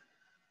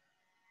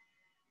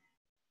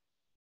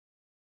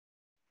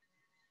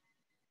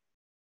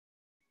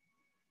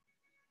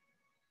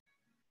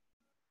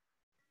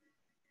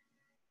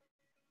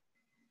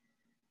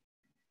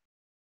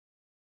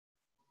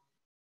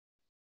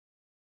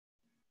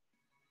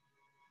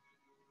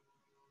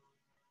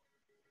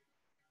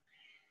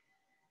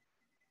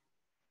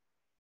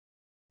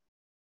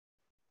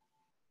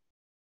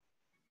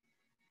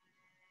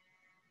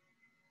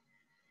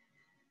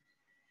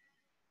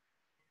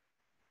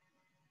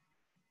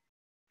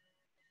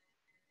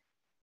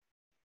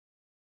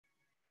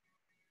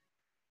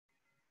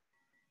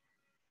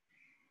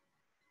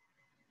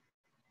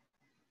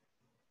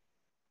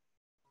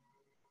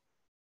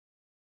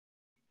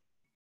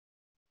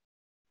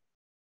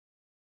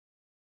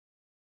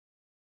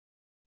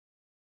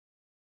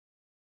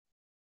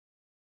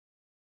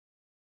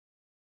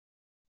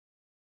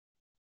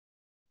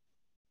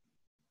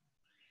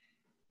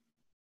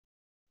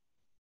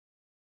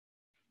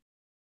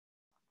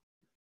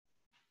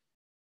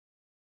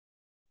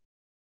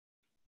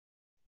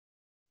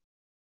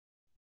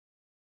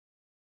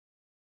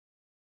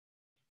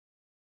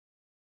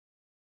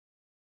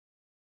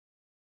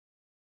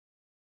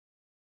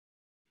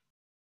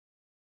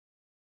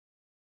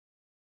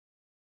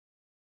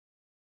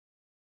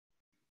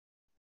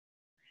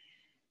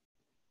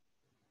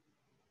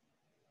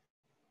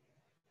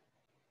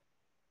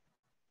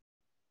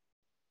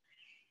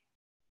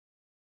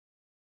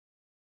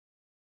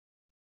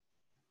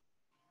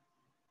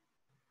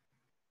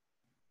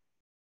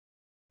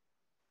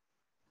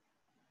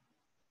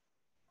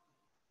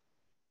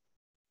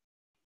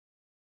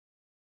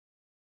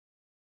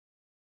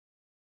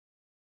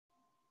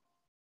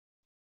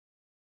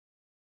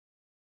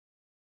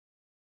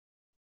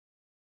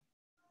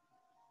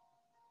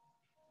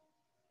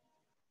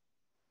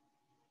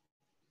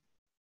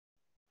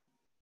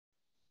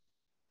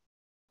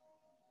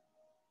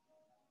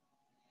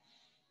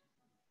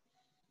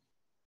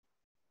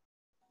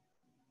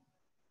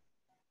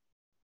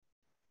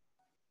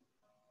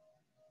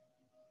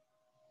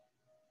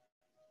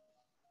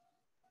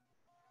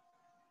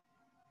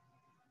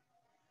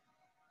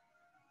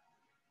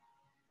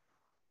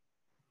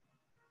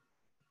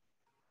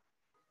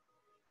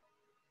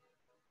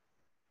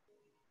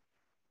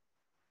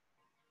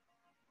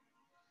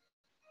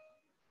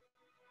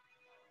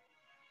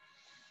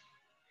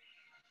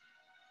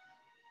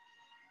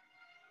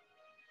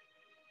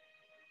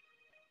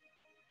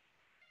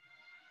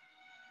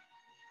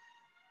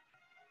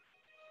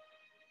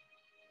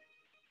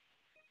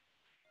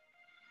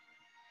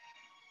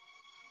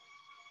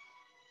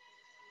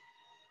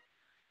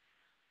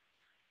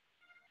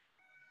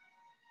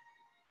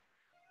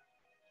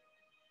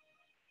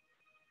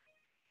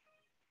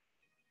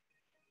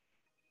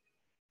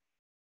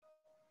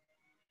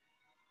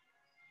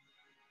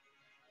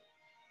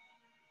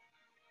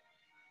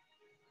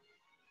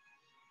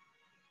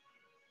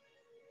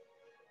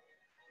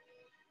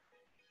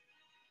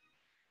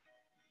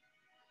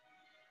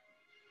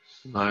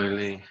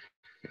 Slowly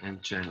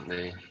and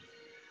gently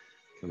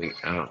coming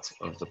out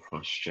of the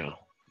posture,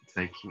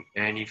 taking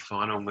any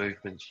final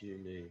movements you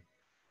need.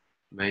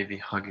 Maybe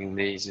hugging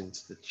knees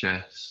into the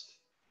chest,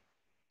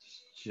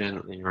 just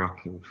gently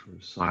rocking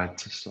from side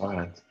to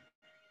side.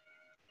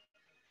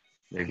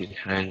 Maybe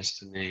hands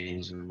to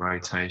knees and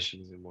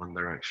rotations in one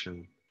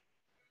direction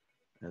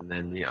and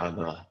then the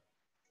other.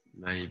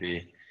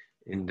 Maybe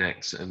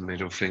index and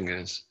middle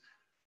fingers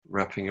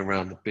wrapping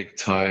around the big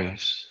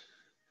toes.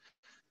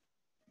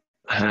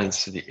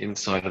 Hands to the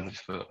inside of the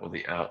foot or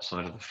the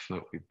outside of the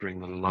foot. We bring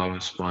the lower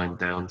spine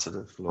down to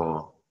the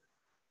floor.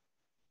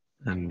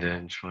 And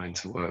then trying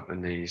to work the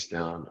knees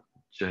down,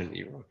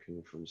 gently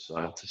rocking from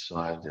side to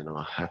side in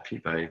our happy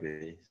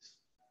babies.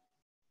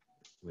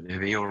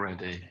 Whenever you're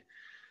ready,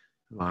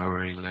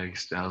 lowering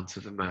legs down to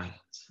the mat,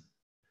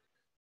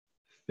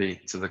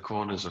 feet to the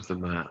corners of the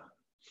mat,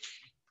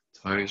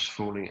 toes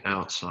falling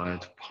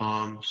outside,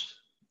 palms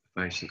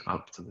facing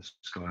up to the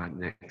sky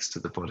next to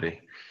the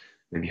body,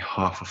 maybe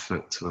half a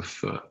foot to a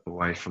foot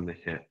away from the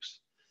hips,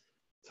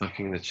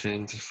 tucking the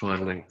chin to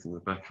find length in the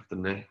back of the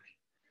neck,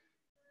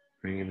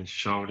 bringing the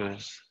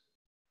shoulders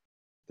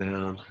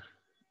down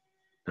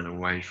and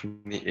away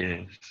from the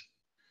ears,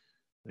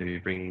 maybe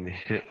bringing the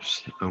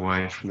hips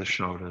away from the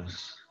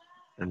shoulders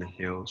and the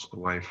heels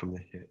away from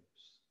the hips.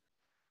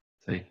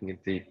 Taking a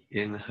deep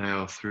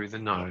inhale through the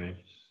nose,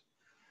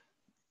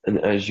 and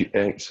as you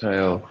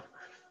exhale,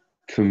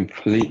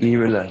 completely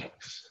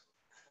relax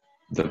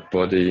the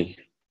body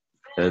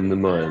and the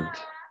mind.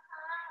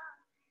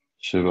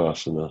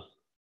 Shavasana.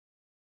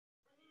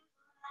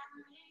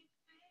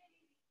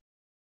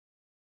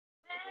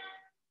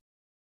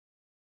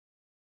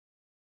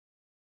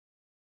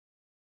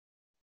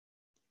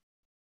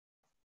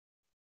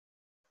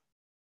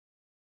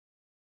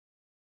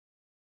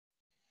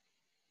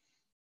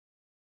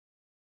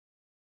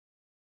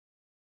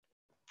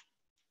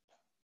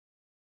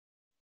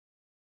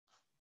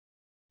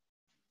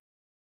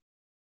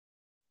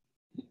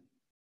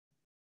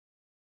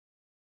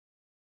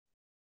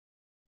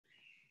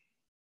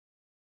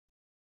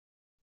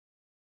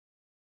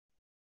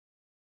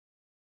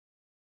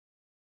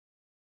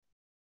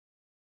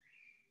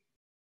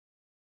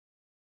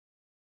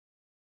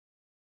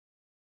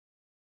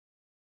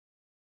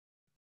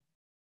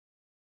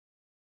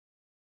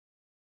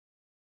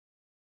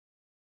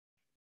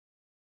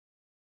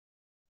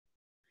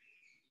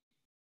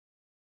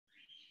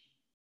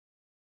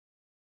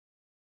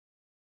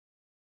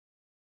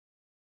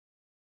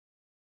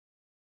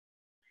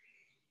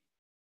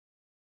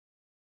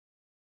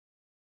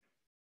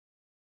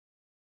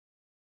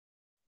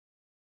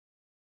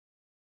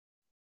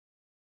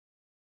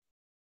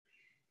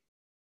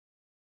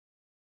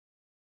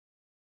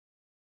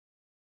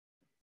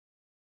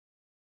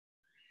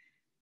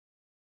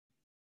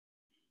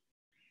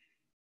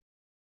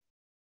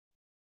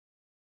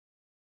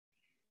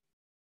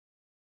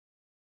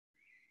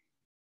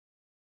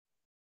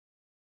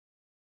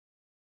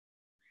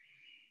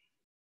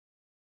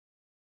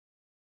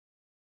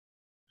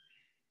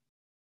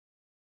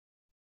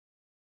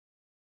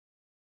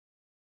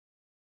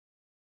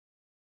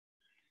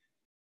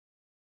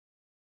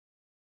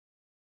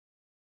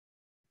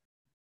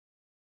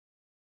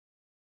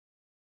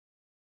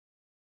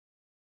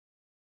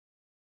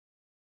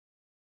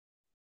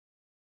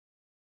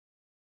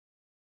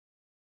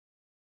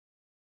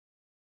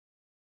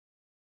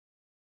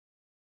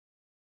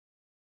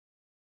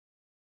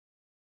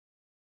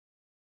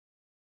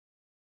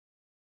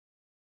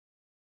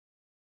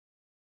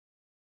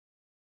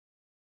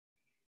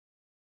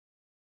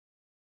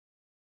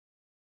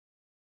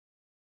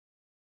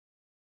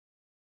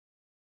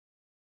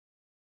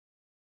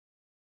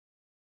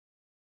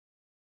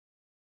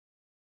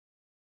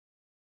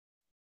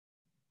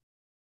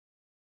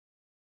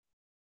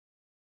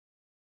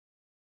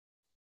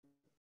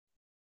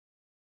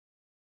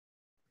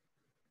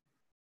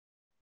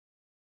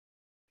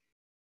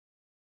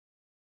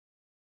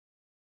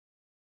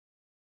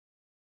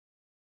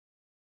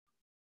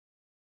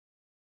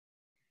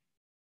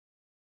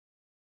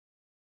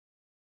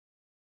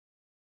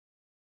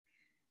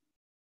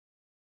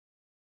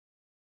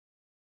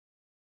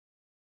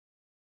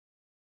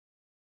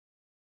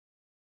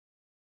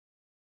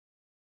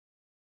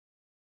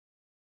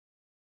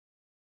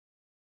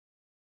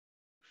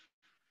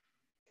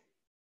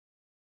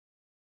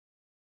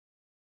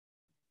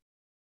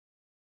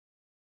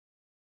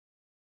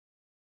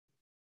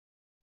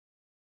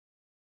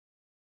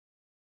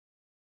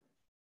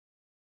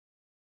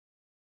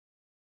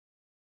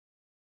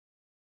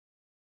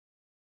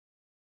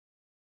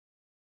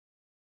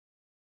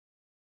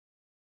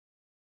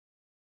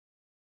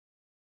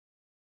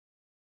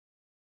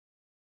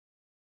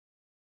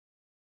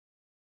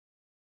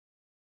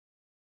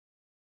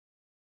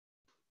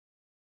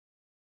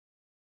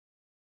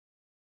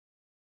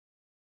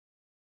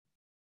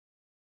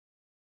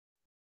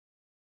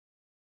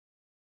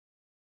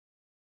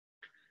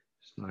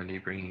 Slowly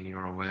bringing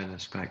your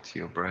awareness back to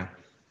your breath,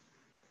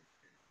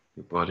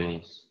 your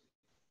body,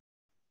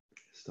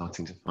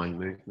 Starting to find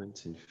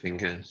movement in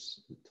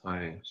fingers and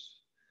toes,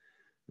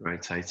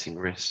 rotating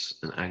wrists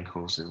and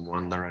ankles in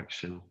one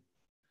direction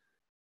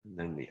and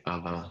then the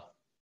other.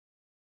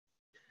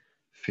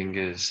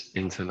 Fingers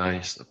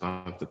interlaced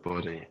above the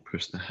body.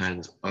 Push the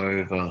hands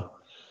over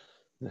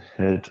the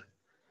head.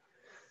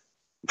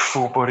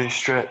 Full body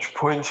stretch,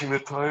 pointing the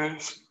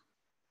toes,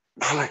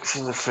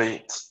 flexing the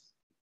feet,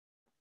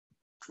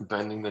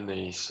 bending the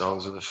knees,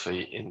 soles of the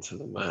feet into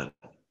the mat.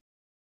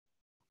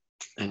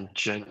 And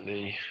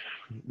gently,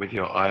 with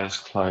your eyes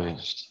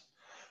closed,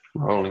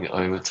 rolling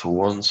over to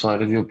one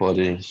side of your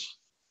body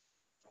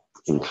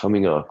and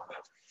coming up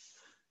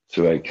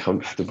to a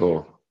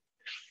comfortable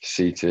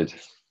seated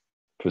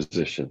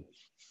position.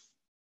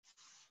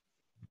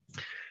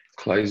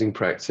 Closing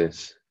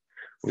practice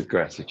with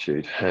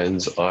gratitude.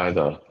 Hands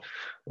either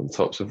on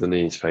tops of the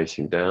knees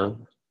facing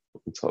down,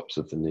 on tops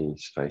of the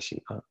knees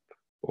facing up,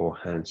 or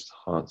hands to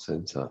heart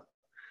center.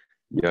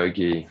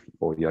 Yogi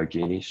or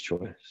yogini's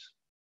choice.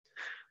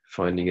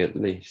 Finding at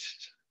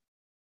least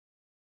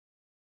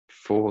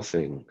 4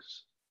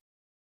 things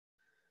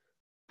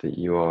that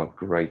you are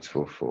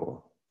grateful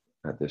for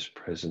at this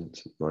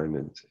present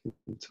moment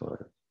in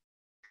time.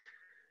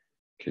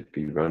 Could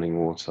be running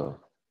water,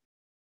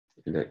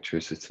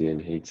 electricity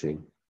and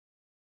heating,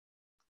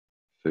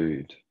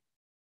 food,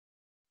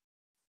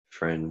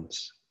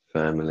 friends,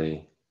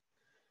 family,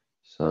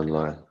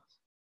 sunlight,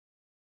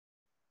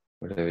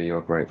 whatever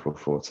you're grateful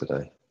for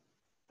today.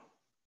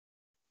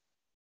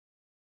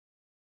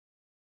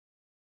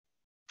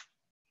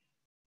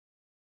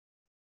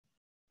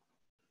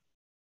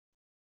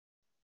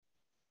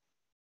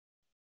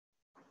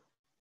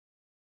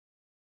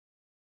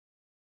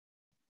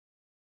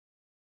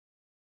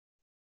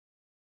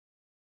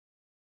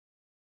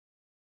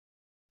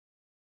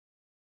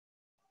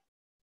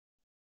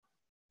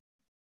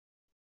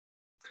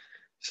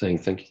 Saying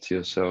thank you to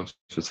yourselves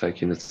for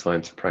taking the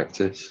time to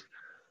practice.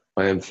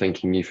 I am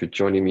thanking you for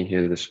joining me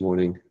here this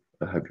morning.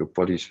 I hope your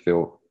bodies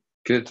feel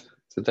good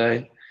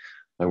today.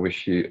 I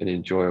wish you an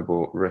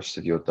enjoyable rest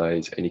of your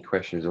days. Any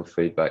questions or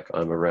feedback,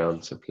 I'm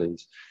around, so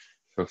please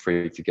feel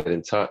free to get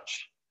in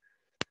touch.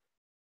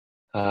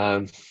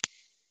 Namaste.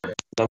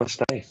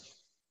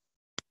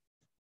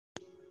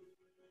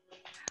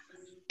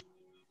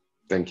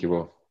 Thank you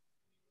all.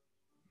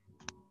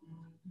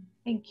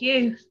 Thank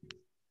you.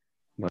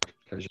 My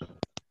pleasure.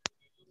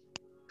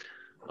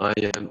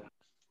 I'm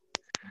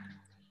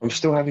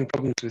still having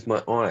problems with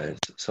my eyes,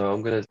 so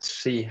I'm going to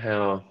see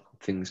how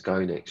things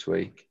go next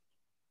week.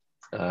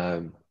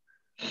 But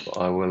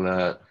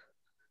I'll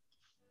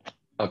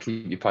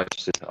keep you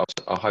posted.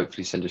 I'll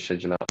hopefully send a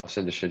schedule out. I'll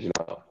send a schedule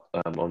out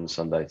on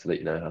Sunday to let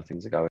you know how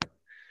things are going.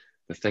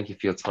 But thank you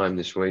for your time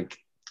this week.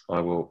 I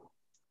will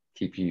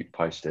keep you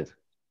posted.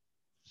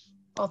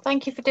 Well,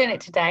 thank you for doing it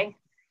today.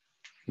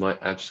 My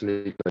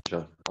absolute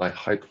pleasure.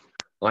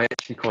 I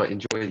actually quite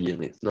enjoy the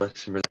yin. It's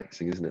nice and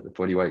relaxing, isn't it? The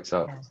body wakes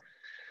up. Yes.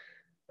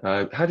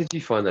 How did you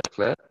find that,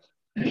 Claire?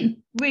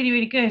 Really,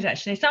 really good,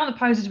 actually. Some of the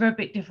poses were a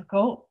bit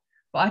difficult,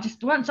 but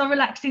once I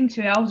relaxed into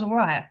it, I was all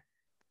right.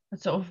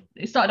 It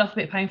started off a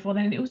bit painful,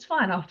 then it was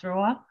fine after a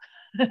while.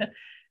 So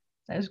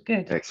it was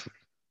good. Excellent.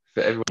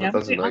 For everyone that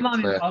doesn't know, my mum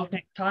Claire, involved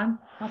next time,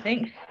 I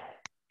think.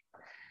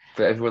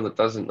 for everyone that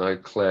doesn't know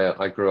Claire,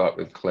 I grew up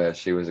with Claire.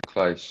 She was a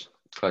close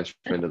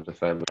friend of the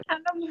family. How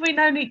long have we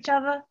known each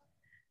other?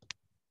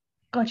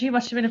 God, you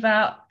must have been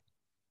about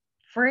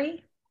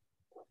 3,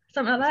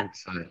 something I like think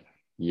so.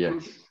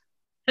 Yes.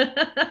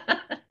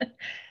 that.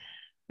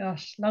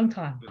 Gosh, long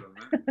time.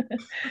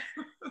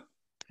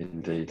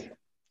 Indeed.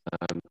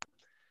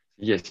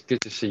 Yes,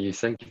 good to see you.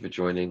 Thank you for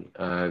joining.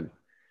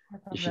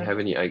 If you have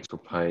any aches or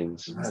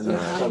pains,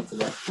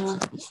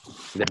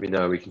 let me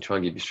know. We can try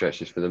and give you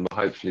stretches for them.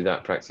 Hopefully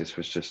that practice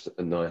was just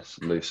a nice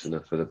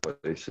loosener for the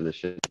body, so there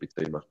shouldn't be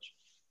too much.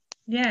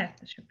 Yeah,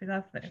 it should be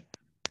lovely. I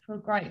feel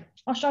great.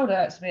 My shoulder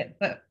hurts a bit,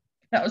 but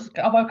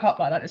I woke up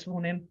like that this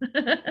morning.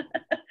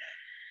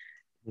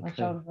 My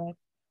shoulder hurt.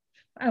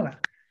 Oh well,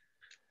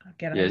 I'll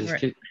get over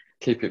just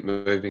keep it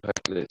moving.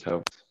 Hopefully it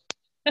helps.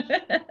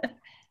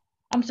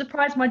 I'm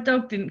surprised my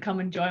dog didn't come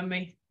and join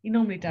me. He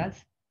normally does.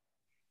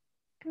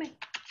 Come here.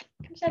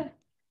 Come Sarah.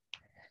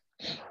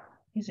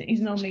 He's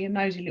normally a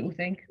nosy little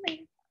thing. Come here.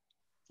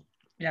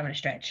 You're having a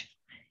stretch.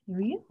 Here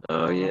are you.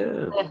 Oh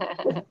yeah.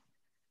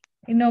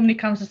 He normally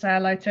comes to say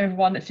hello to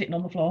everyone that's sitting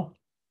on the floor.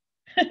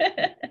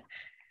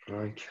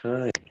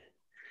 Okay.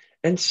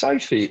 And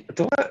Sophie,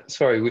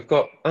 we've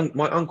got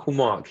my Uncle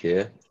Mark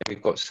here, and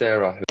we've got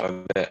Sarah, who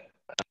I met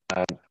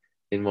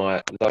in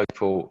my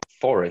local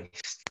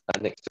forest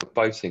next to a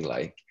boating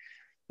lake.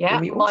 Yeah,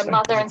 my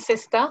mother and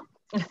sister.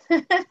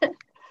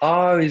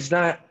 Oh, is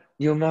that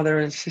your mother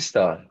and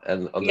sister?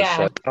 And on the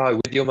show? Oh,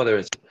 with your mother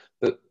and sister.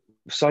 But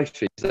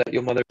Sophie, is that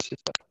your mother and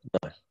sister?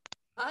 No.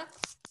 Huh?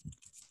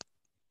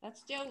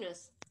 That's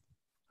Jonas.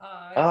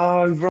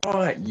 Oh,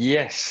 right.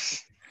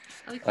 Yes.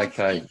 Oh, we can't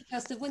see it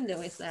because the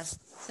window is there.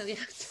 So you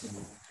have to.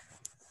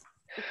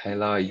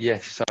 Hello.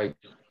 Yes. So, a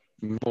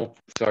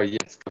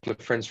couple of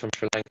friends from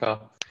Sri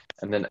Lanka,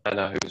 and then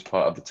Anna, who was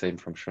part of the team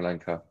from Sri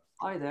Lanka.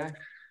 Hi there.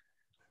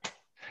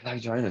 Hello,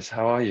 Jonas.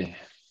 How are you?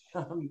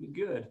 I'm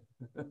good.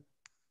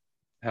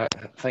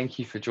 Thank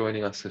you for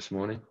joining us this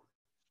morning.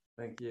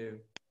 Thank you.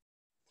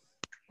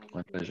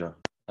 My pleasure.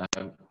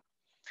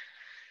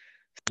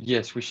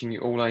 Yes, wishing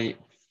you all a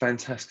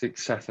fantastic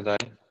Saturday,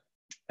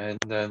 and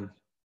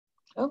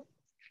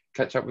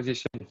catch up with you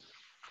soon.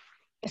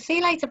 See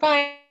you later.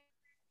 Bye.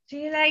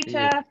 See you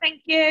later.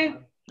 Thank you.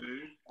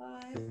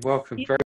 Bye. You're welcome. Very